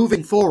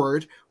moving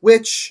forward,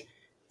 which,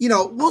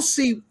 we'll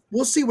see.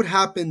 We'll see what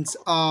happens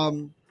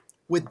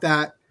with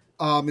that.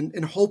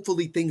 And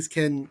hopefully things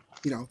can,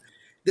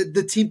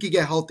 the team can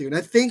get healthier. And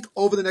I think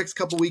over the next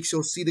couple of weeks,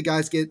 you'll see the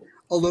guys get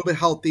a little bit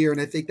healthier.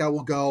 And I think that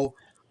will go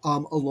a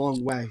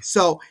long way.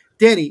 So,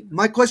 Danny,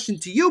 my question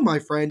to you, my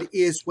friend,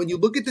 is when you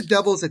look at the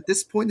Devils at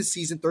this point in the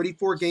season,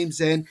 34 games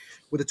in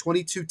with a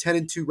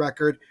 22-10-2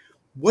 record,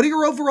 what are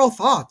your overall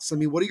thoughts? I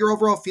mean, what are your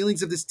overall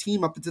feelings of this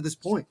team up until this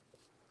point?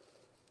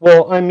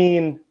 Well, I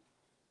mean,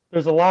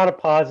 there's a lot of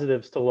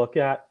positives to look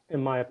at,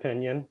 in my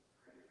opinion.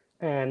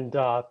 And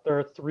there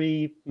are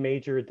three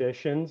major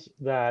additions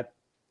that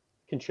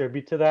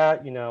contribute to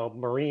that.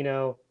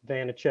 Marino,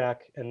 Vanacek,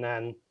 and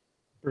then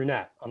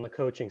Brunette on the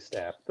coaching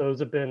staff. Those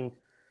have been,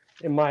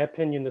 in my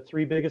opinion, the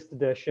three biggest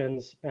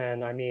additions.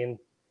 And I mean,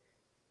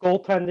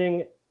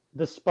 goaltending,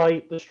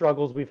 despite the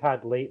struggles we've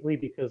had lately,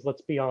 because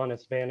let's be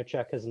honest,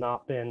 Vanacek has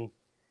not been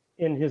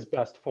in his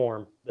best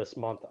form this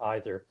month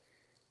either.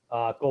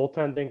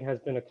 Goaltending has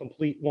been a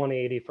complete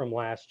 180 from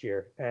last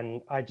year.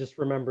 And I just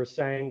remember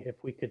saying, if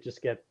we could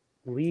just get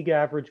league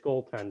average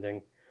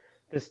goaltending,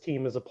 this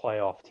team is a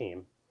playoff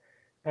team.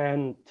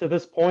 And to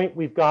this point,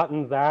 we've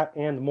gotten that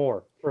and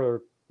more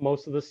for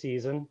most of the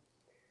season.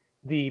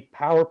 The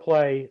power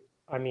play,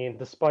 I mean,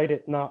 despite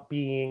it not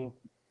being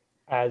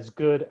as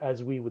good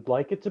as we would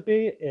like it to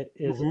be, it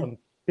is a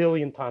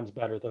billion times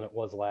better than it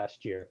was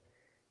last year.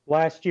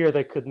 Last year,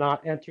 they could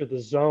not enter the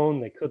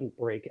zone. They couldn't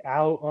break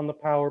out on the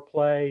power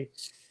play.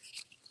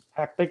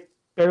 Heck, they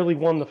barely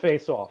won the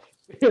faceoff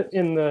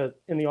in the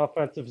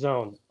offensive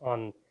zone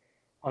on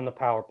the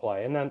power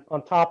play. And then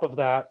on top of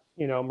that,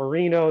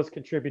 Marino has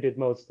contributed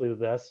mostly to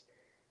this,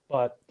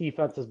 but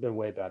defense has been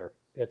way better.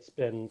 It's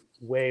been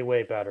way,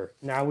 way better.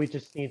 Now we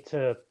just need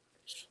to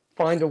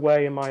find a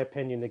way, in my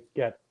opinion, to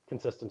get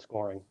consistent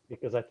scoring,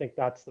 because I think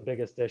that's the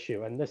biggest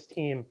issue. And this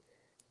team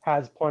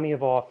has plenty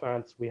of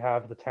offense. We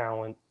have the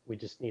talent. We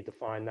just need to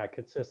find that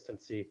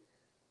consistency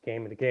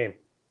game to game.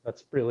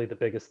 That's really the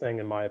biggest thing,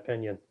 in my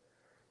opinion,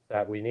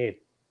 that we need.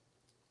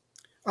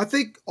 I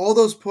think all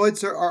those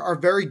points are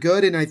very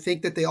good, and I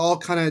think that they all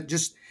kind of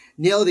just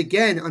nail it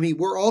again. I mean,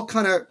 we're all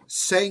kind of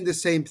saying the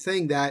same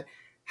thing, that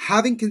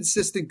having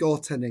consistent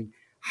goaltending,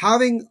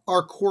 having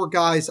our core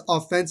guys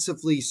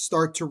offensively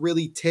start to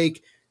really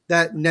take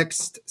that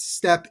next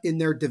step in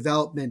their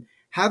development,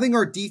 having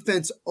our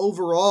defense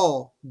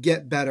overall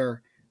get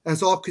better,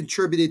 has all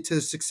contributed to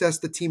the success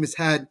the team has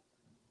had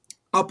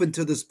up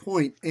until this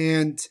point.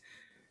 And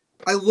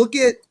I look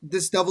at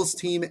this Devils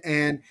team,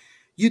 and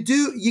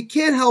you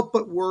can't help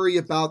but worry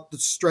about the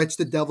stretch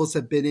the Devils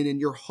have been in, and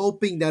you're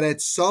hoping that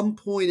at some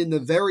point in the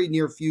very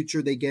near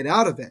future they get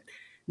out of it.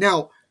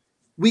 Now,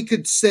 we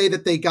could say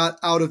that they got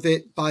out of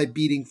it by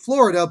beating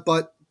Florida,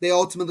 but they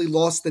ultimately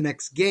lost the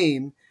next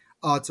game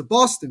to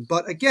Boston.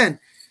 But again,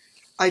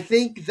 I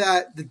think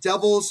that the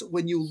Devils,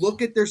 when you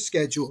look at their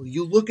schedule,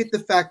 you look at the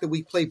fact that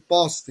we play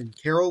Boston,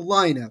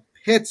 Carolina,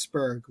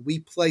 Pittsburgh, we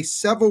play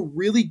several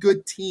really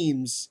good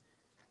teams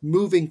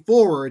moving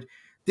forward.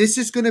 This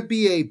is going to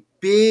be a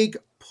big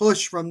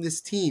push from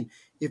this team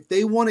if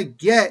they want to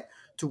get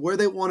to where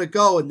they want to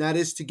go, and that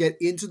is to get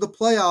into the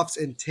playoffs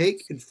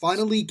and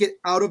finally get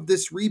out of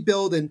this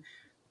rebuild and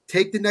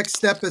take the next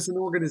step as an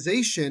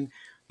organization.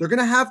 They're going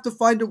to have to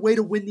find a way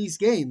to win these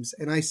games.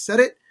 And I said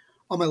it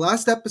on my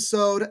last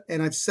episode,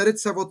 and I've said it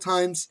several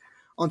times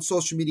on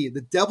social media.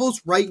 The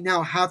Devils right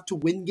now have to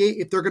win games.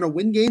 If they're going to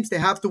win games, they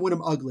have to win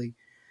them ugly.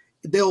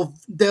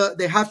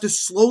 They have to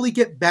slowly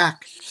get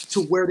back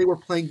to where they were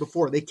playing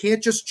before. They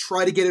can't just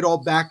try to get it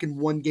all back in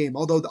one game,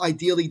 although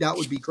ideally that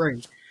would be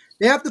great.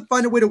 They have to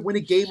find a way to win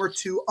a game or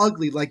two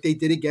ugly like they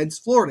did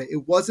against Florida.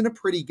 It wasn't a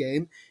pretty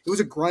game. It was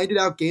a grinded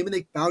out game, and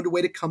they found a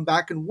way to come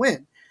back and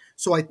win.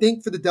 So I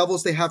think for the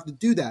Devils, they have to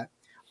do that.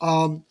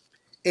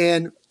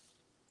 And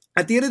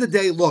at the end of the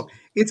day, look,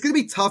 it's going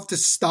to be tough to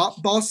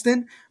stop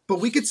Boston, but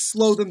we could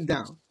slow them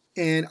down.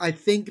 And I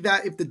think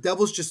that if the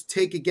Devils just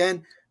take,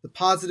 again, the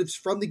positives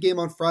from the game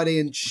on Friday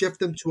and shift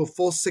them to a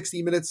full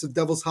 60 minutes of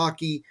Devils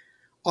hockey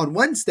on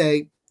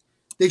Wednesday,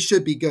 they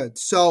should be good.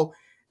 So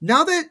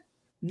now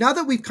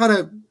that we've kind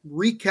of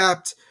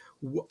recapped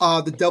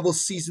the Devils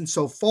season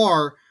so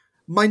far,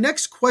 my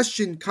next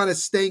question, kind of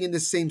staying in the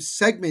same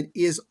segment,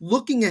 is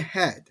looking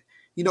ahead.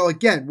 You know,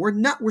 again,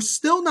 we're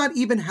still not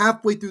even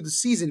halfway through the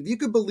season. If you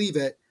could believe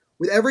it,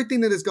 with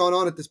everything that has gone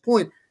on at this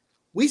point,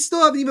 we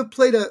still haven't even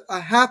played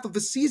a half of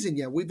a season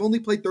yet. We've only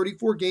played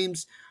 34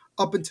 games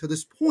up until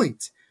this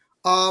point.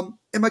 And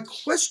my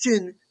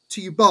question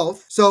to you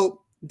both,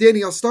 so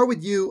Danny, I'll start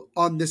with you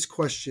on this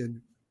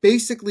question.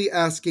 Basically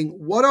asking,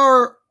 what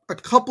are a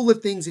couple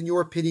of things in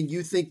your opinion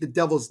you think the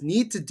Devils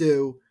need to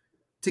do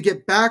to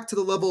get back to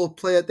the level of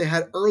play that they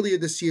had earlier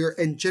this year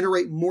and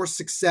generate more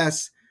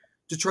success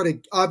to try to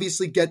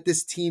obviously get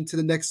this team to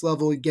the next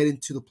level and get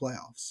into the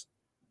playoffs?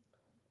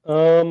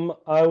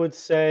 I would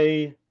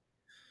say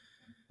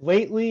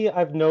lately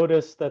I've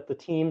noticed that the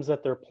teams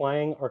that they're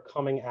playing are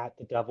coming at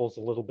the Devils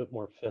a little bit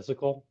more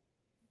physical.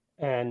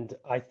 And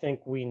I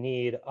think we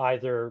need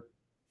either,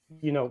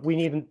 we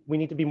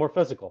need to be more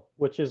physical,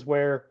 which is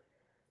where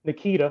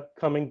Nikita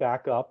coming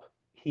back up,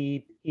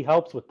 he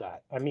helps with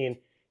that. I mean,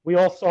 we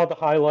all saw the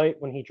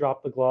highlight when he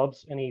dropped the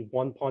gloves and he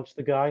one punched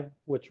the guy,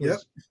 which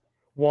was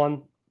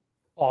one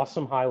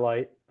awesome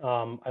highlight.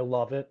 I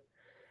love it.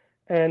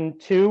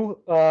 And two,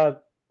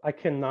 I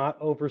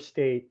cannot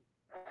overstate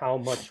how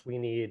much we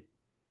need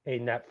a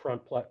net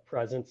front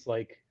presence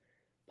like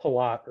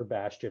Palat or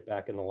Bastian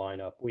back in the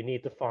lineup. We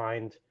need to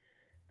find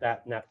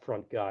that net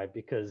front guy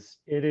because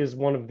it is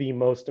one of the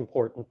most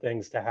important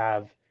things to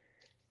have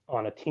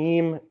on a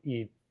team.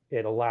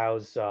 It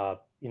allows,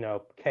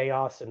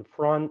 chaos in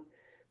front.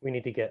 We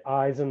need to get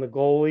eyes in the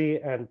goalie,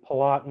 and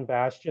Palat and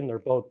Bastian, they're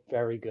both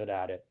very good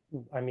at it.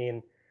 I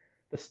mean,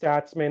 the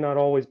stats may not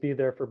always be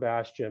there for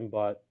Bastian,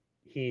 but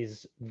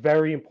he's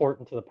very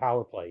important to the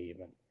power play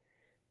even.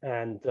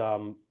 And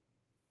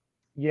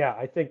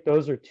I think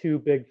those are two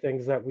big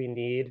things that we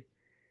need.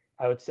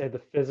 I would say the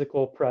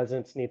physical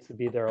presence needs to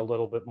be there a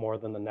little bit more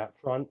than the net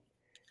front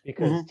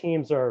because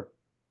teams are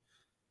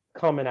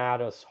coming at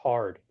us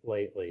hard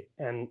lately.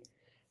 And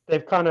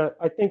they've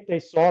I think they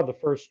saw the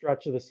first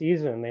stretch of the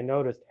season and they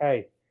noticed,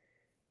 hey,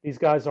 these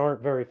guys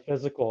aren't very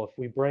physical. If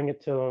we bring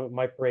it to them, it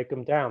might break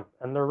them down.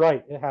 And they're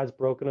right. It has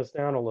broken us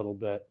down a little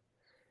bit.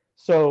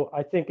 So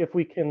I think if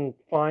we can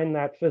find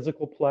that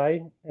physical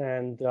play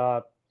and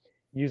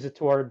use it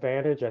to our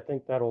advantage, I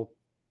think that'll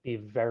be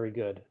very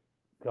good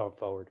going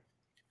forward.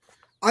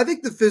 I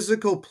think the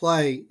physical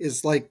play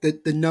is like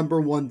the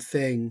number one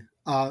thing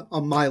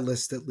on my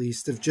list, at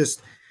least, of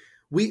just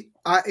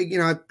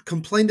I've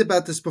complained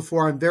about this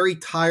before. I'm very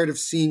tired of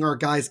seeing our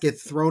guys get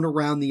thrown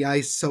around the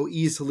ice so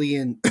easily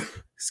and,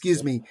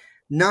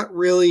 not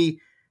really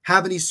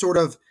have any sort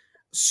of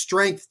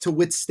strength to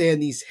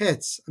withstand these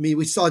hits. I mean,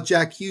 we saw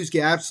Jack Hughes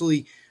get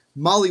absolutely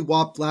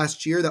mollywopped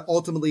last year that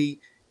ultimately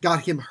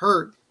got him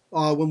hurt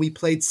when we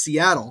played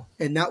Seattle,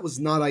 and that was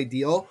not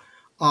ideal.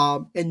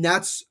 And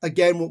that's,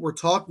 again, what we're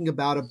talking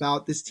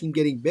about this team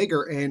getting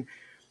bigger. And,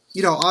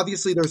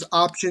 obviously there's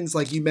options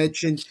like you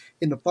mentioned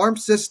in the farm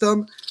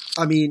system.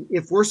 I mean,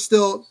 if we're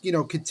still,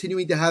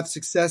 continuing to have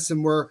success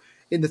and we're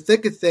in the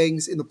thick of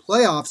things in the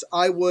playoffs,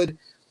 I would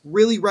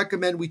really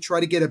recommend we try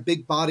to get a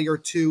big body or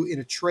two in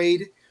a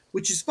trade,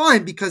 which is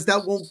fine because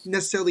that won't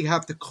necessarily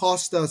have to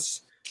cost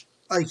us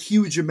a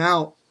huge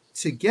amount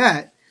to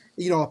get,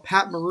 a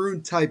Pat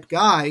Maroon type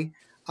guy,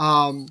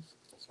 to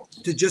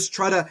just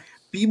try to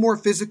be more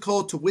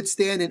physical, to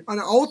withstand, and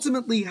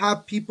ultimately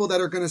have people that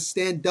are going to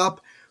stand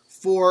up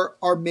for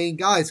our main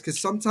guys. Because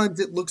sometimes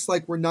it looks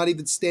like we're not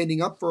even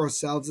standing up for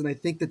ourselves. And I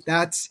think that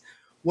that's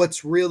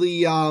what's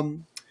really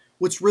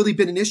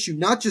been an issue,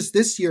 not just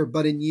this year,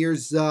 but in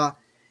years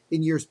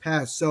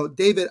past. So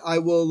David, I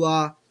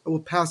will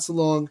pass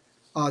along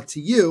to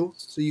you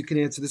so you can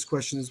answer this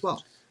question as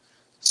well.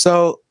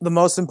 So the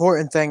most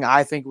important thing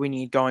I think we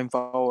need going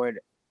forward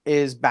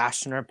is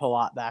Bastian or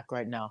Palat back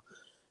right now.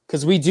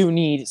 Because we do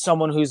need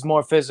someone who's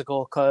more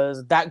physical.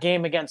 Because that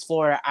game against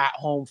Florida at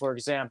home, for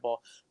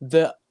example,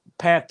 the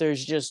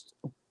Panthers just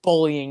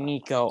bullying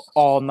Nico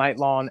all night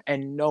long,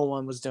 and no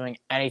one was doing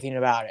anything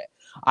about it.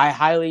 I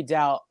highly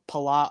doubt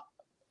Palat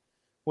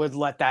would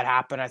let that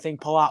happen. I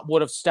think Palat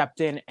would have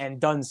stepped in and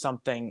done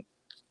something.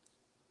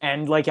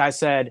 And like I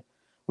said,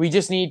 we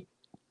just need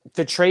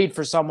to trade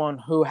for someone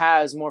who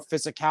has more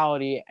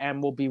physicality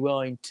and will be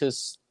willing to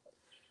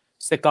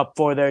stick up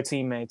for their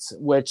teammates,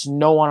 which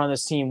no one on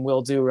this team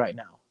will do right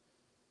now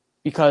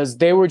because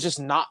they were just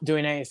not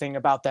doing anything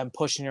about them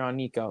pushing it on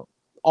Nico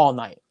all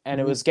night. And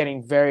it was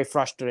getting very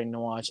frustrating to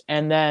watch.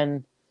 And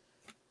then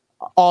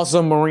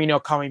also Marino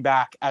coming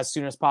back as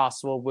soon as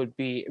possible would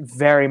be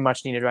very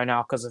much needed right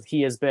now because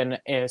he has been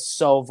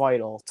so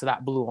vital to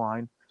that blue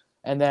line.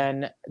 And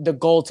then the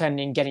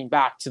goaltending getting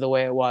back to the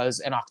way it was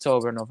in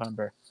October,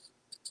 November.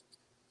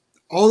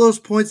 All those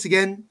points,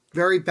 again,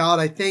 very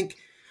valid. I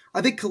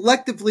think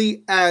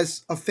collectively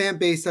as a fan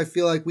base, I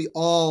feel like we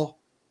all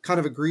kind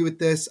of agree with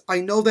this.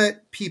 I know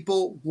that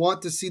people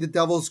want to see the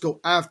Devils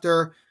go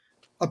after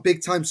a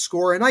big time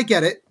scorer, and I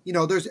get it.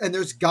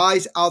 There's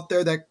guys out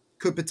there that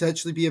could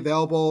potentially be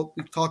available.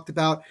 We've talked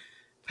about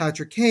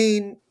Patrick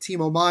Kane,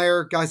 Timo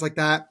Meyer, guys like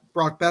that,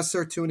 Brock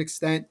Besser to an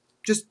extent,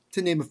 just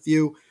to name a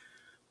few.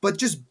 But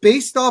just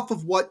based off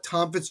of what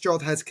Tom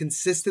Fitzgerald has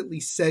consistently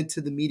said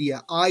to the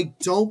media, I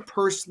don't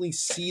personally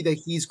see that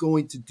he's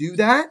going to do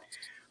that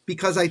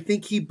because I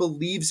think he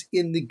believes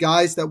in the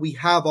guys that we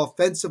have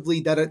offensively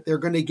that they're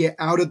going to get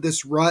out of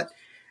this rut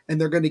and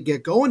they're going to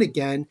get going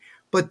again.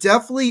 But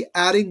definitely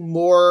adding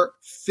more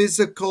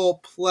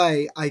physical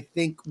play, I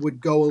think, would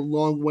go a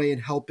long way in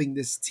helping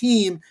this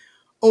team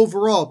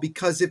overall.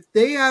 Because if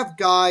they have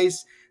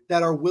guys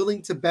that are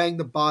willing to bang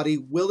the body,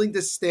 willing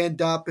to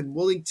stand up, and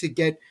willing to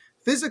get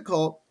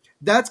physical,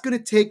 that's going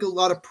to take a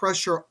lot of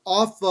pressure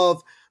off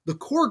of the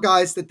core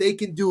guys that they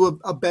can do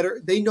a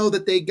better. They know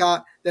that they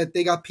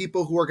got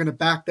people who are going to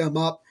back them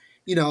up,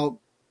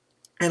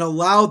 and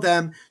allow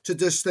them to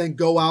just then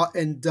go out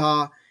and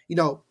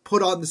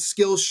put on the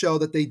skills show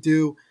that they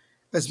do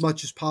as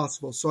much as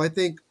possible. So I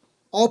think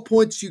all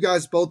points you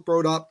guys both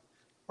brought up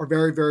are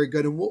very, very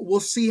good, and we'll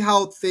see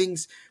how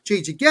things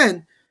change.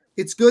 Again,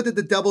 it's good that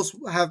the Devils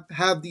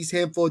have these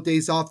handful of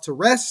days off to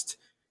rest,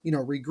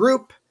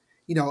 regroup.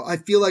 I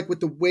feel like with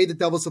the way the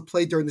Devils have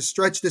played during the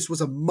stretch, this was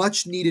a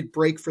much needed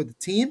break for the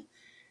team.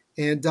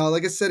 And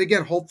like I said,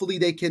 again, hopefully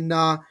they can,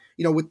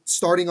 with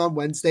starting on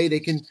Wednesday, they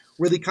can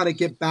really kind of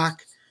get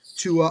back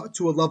to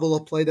a level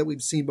of play that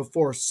we've seen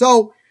before.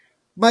 So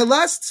the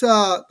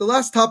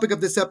last topic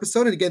of this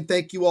episode, and again,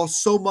 thank you all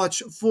so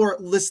much for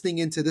listening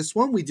into this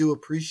one. We do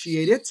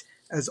appreciate it,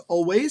 as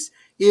always,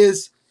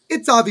 it's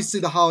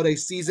obviously the holiday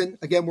season.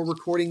 Again, we're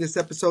recording this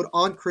episode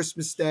on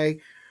Christmas Day.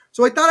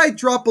 So I thought I'd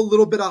drop a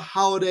little bit of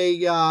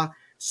holiday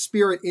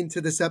spirit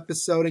into this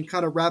episode and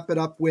kind of wrap it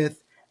up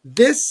with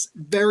this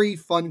very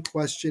fun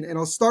question. And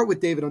I'll start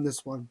with David on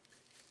this one.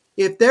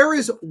 If there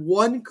is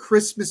one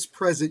Christmas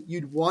present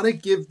you'd want to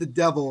give the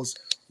Devils,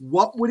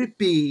 what would it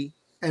be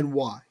and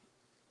why?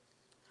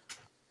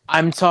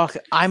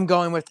 I'm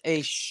going with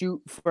a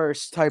shoot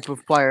first type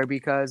of player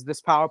because this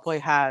power play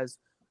has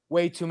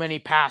way too many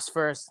pass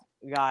first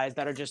guys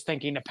that are just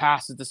thinking to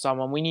pass it to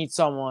someone. We need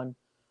someone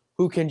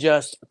who can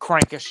just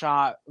crank a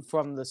shot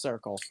from the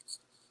circle.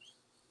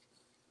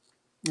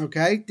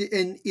 Okay.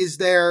 And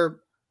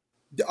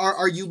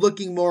are you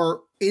looking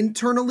more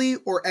internally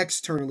or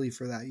externally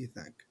for that, you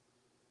think?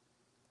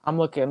 I'm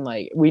looking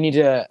like we need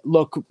to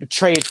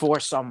trade for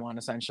someone,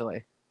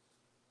 essentially.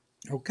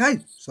 Okay.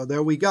 So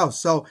there we go.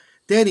 So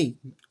Danny,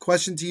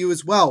 question to you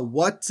as well.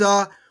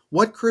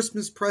 What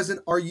Christmas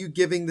present are you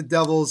giving the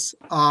Devils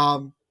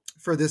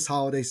for this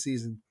holiday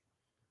season?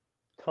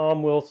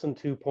 Tom Wilson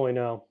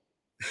 2.0.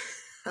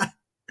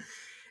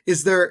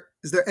 Is there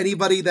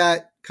anybody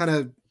that kind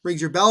of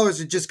rings your bell, or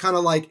is it just kind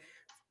of like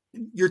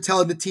you're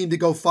telling the team to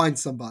go find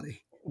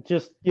somebody?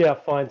 Just,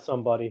 find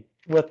somebody.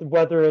 with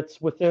whether it's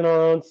within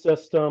our own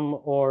system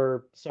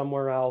or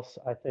somewhere else,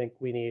 I think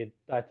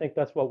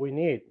that's what we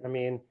need. I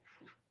mean,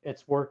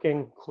 it's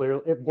working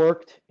clearly. It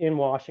worked in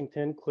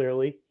Washington,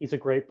 clearly. He's a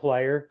great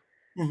player.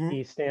 Mm-hmm.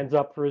 He stands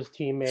up for his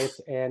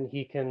teammates and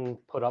he can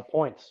put up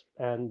points.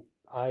 And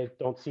I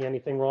don't see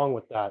anything wrong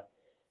with that.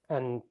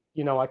 And,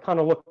 I kind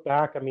of look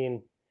back. I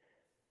mean,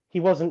 he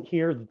wasn't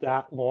here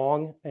that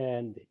long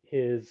and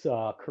his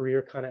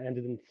career kind of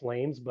ended in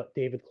flames, but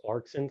David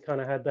Clarkson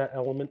kind of had that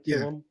element to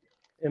Yeah. him,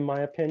 in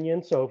my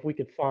opinion. So if we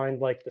could find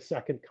like the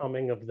second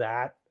coming of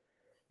that,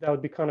 that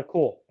would be kind of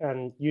cool.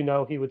 And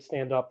he would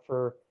stand up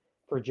for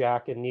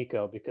Jack and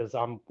Nico because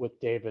I'm with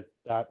David.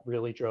 That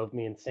really drove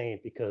me insane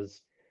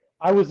because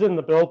I was in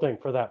the building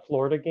for that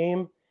Florida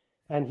game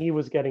and he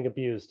was getting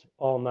abused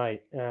all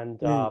night. And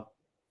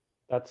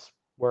that's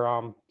where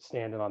I'm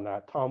standing on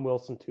that. Tom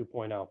Wilson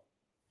 2.0.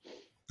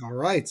 All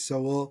right.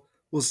 So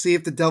we'll see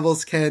if the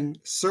Devils can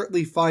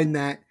certainly find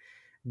that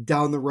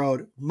down the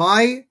road.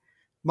 My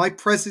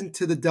present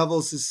to the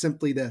Devils is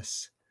simply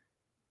this.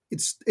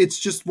 It's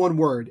just one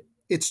word.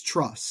 It's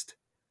trust.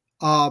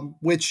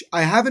 Which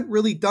I haven't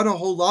really done a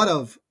whole lot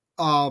of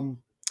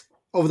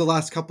over the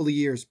last couple of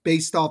years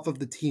based off of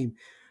the team.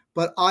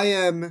 But I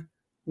am,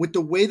 with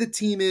the way the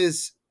team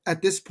is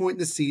at this point in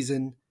the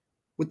season,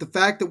 with the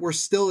fact that we're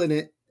still in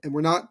it and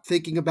we're not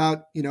thinking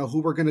about,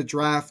 who we're going to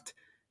draft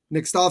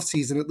next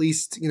offseason, at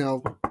least,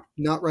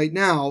 not right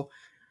now,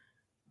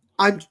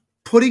 I'm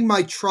putting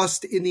my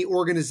trust in the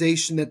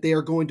organization that they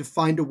are going to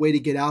find a way to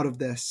get out of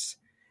this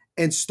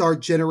and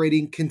start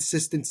generating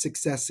consistent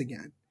success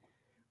again.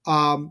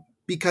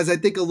 Because I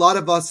think a lot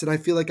of us, and I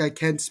feel like I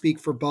can speak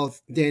for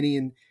both Danny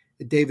and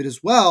David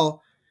as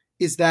well,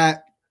 is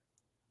that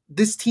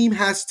this team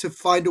has to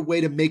find a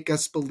way to make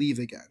us believe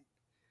again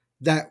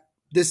that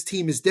this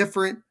team is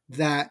different,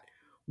 that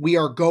we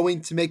are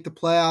going to make the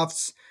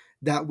playoffs,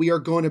 that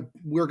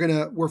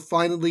we're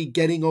finally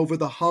getting over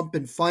the hump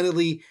and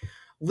finally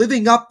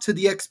living up to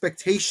the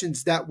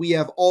expectations that we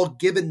have all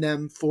given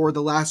them for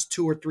the last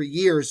 2 or 3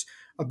 years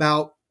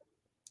about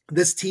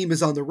this team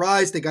is on the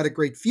rise. They got a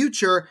great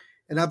future.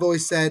 And I've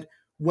always said,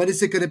 when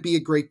is it going to be a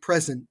great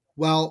present?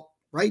 Well,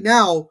 right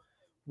now,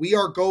 we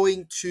are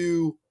going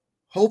to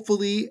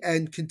hopefully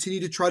and continue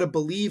to try to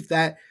believe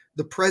that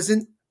the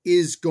present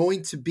is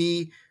going to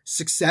be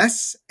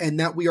success and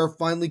that we are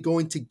finally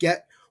going to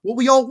get what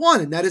we all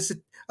want. And that is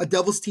a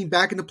Devils team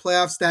back in the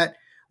playoffs that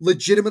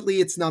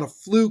legitimately it's not a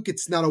fluke.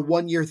 It's not a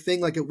 1-year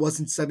thing like it was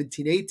in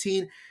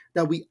 17-18,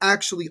 that we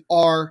actually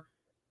are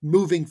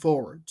moving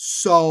forward.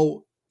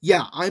 So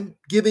yeah, I'm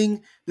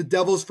giving the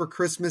Devils for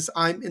Christmas.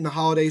 I'm in the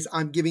holidays.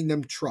 I'm giving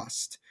them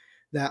trust,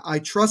 that I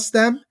trust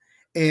them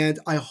and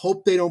I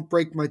hope they don't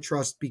break my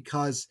trust,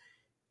 because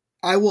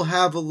I will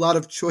have a lot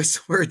of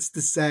choice words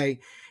to say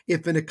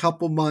if in a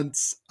couple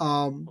months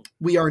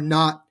we are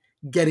not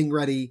getting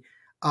ready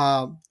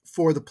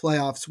for the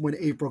playoffs when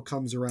April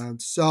comes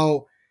around.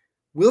 So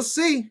we'll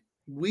see.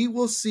 We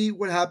will see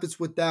what happens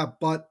with that.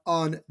 But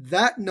on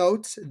that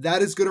note,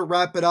 that is going to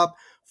wrap it up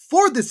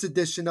for this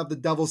edition of the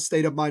Devil's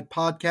State of Mind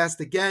podcast.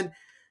 Again,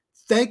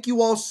 thank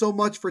you all so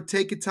much for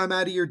taking time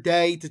out of your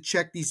day to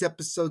check these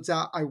episodes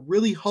out. I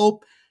really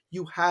hope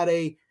you had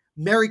a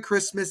Merry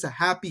Christmas, a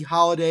Happy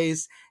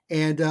Holidays,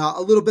 and a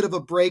little bit of a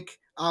break,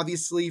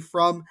 obviously,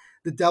 from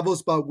the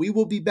Devils. But we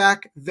will be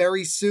back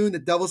very soon. The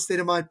Devil's State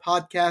of Mind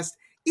podcast,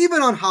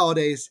 even on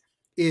holidays,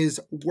 is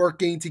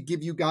working to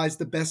give you guys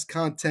the best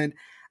content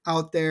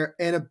out there.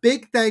 And a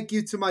big thank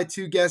you to my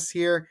two guests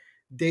here,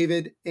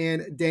 David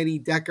and Danny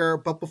Decker.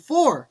 But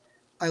before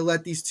I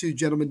let these two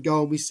gentlemen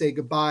go and we say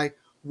goodbye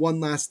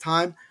one last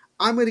time,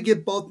 I'm going to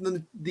give both of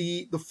them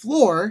the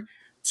floor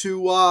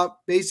to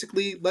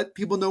basically let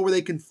people know where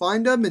they can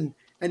find them and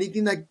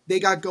anything that they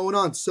got going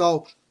on.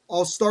 So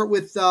I'll start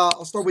with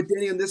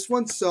Danny on this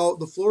one. So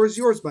the floor is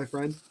yours, my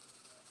friend.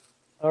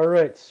 All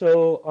right,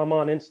 so I'm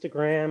on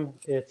Instagram.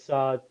 It's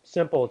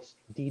simple. It's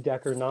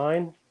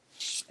ddecker9,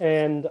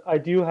 and I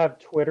do have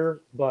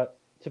Twitter, but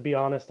to be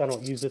honest, I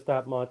don't use it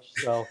that much,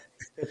 so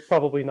it's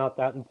probably not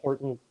that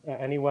important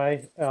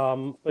anyway.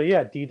 But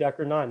yeah,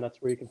 ddecker9.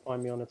 That's where you can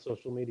find me on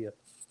social media.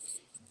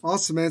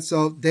 Awesome, man.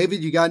 So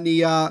David, you got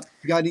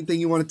anything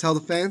you want to tell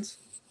the fans?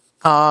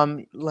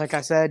 Like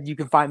I said, you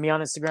can find me on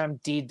Instagram,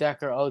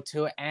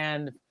 ddecker02,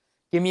 and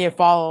give me a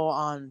follow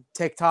on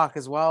TikTok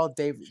as well.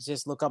 Dave,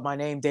 just look up my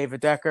name,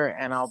 David Decker,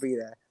 and I'll be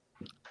there.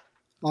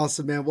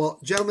 Awesome, man. Well,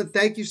 gentlemen,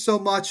 thank you so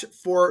much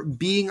for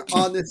being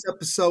on this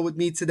episode with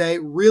me today.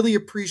 Really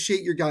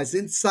appreciate your guys'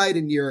 insight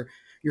and your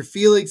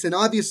feelings, and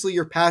obviously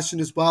your passion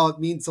as well. It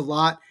means a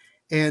lot.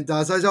 And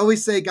as I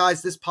always say,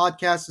 guys, this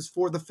podcast is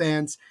for the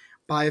fans,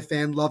 by a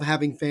fan. Love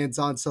having fans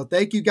on. So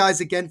thank you guys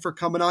again for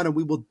coming on, and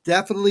we will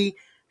definitely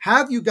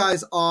have you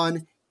guys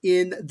on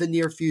in the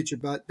near future.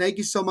 But thank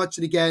you so much,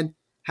 and again,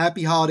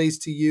 happy holidays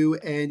to you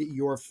and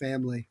your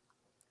family.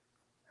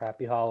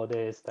 Happy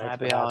holidays. Thanks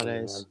Happy for having me,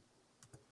 holidays. man.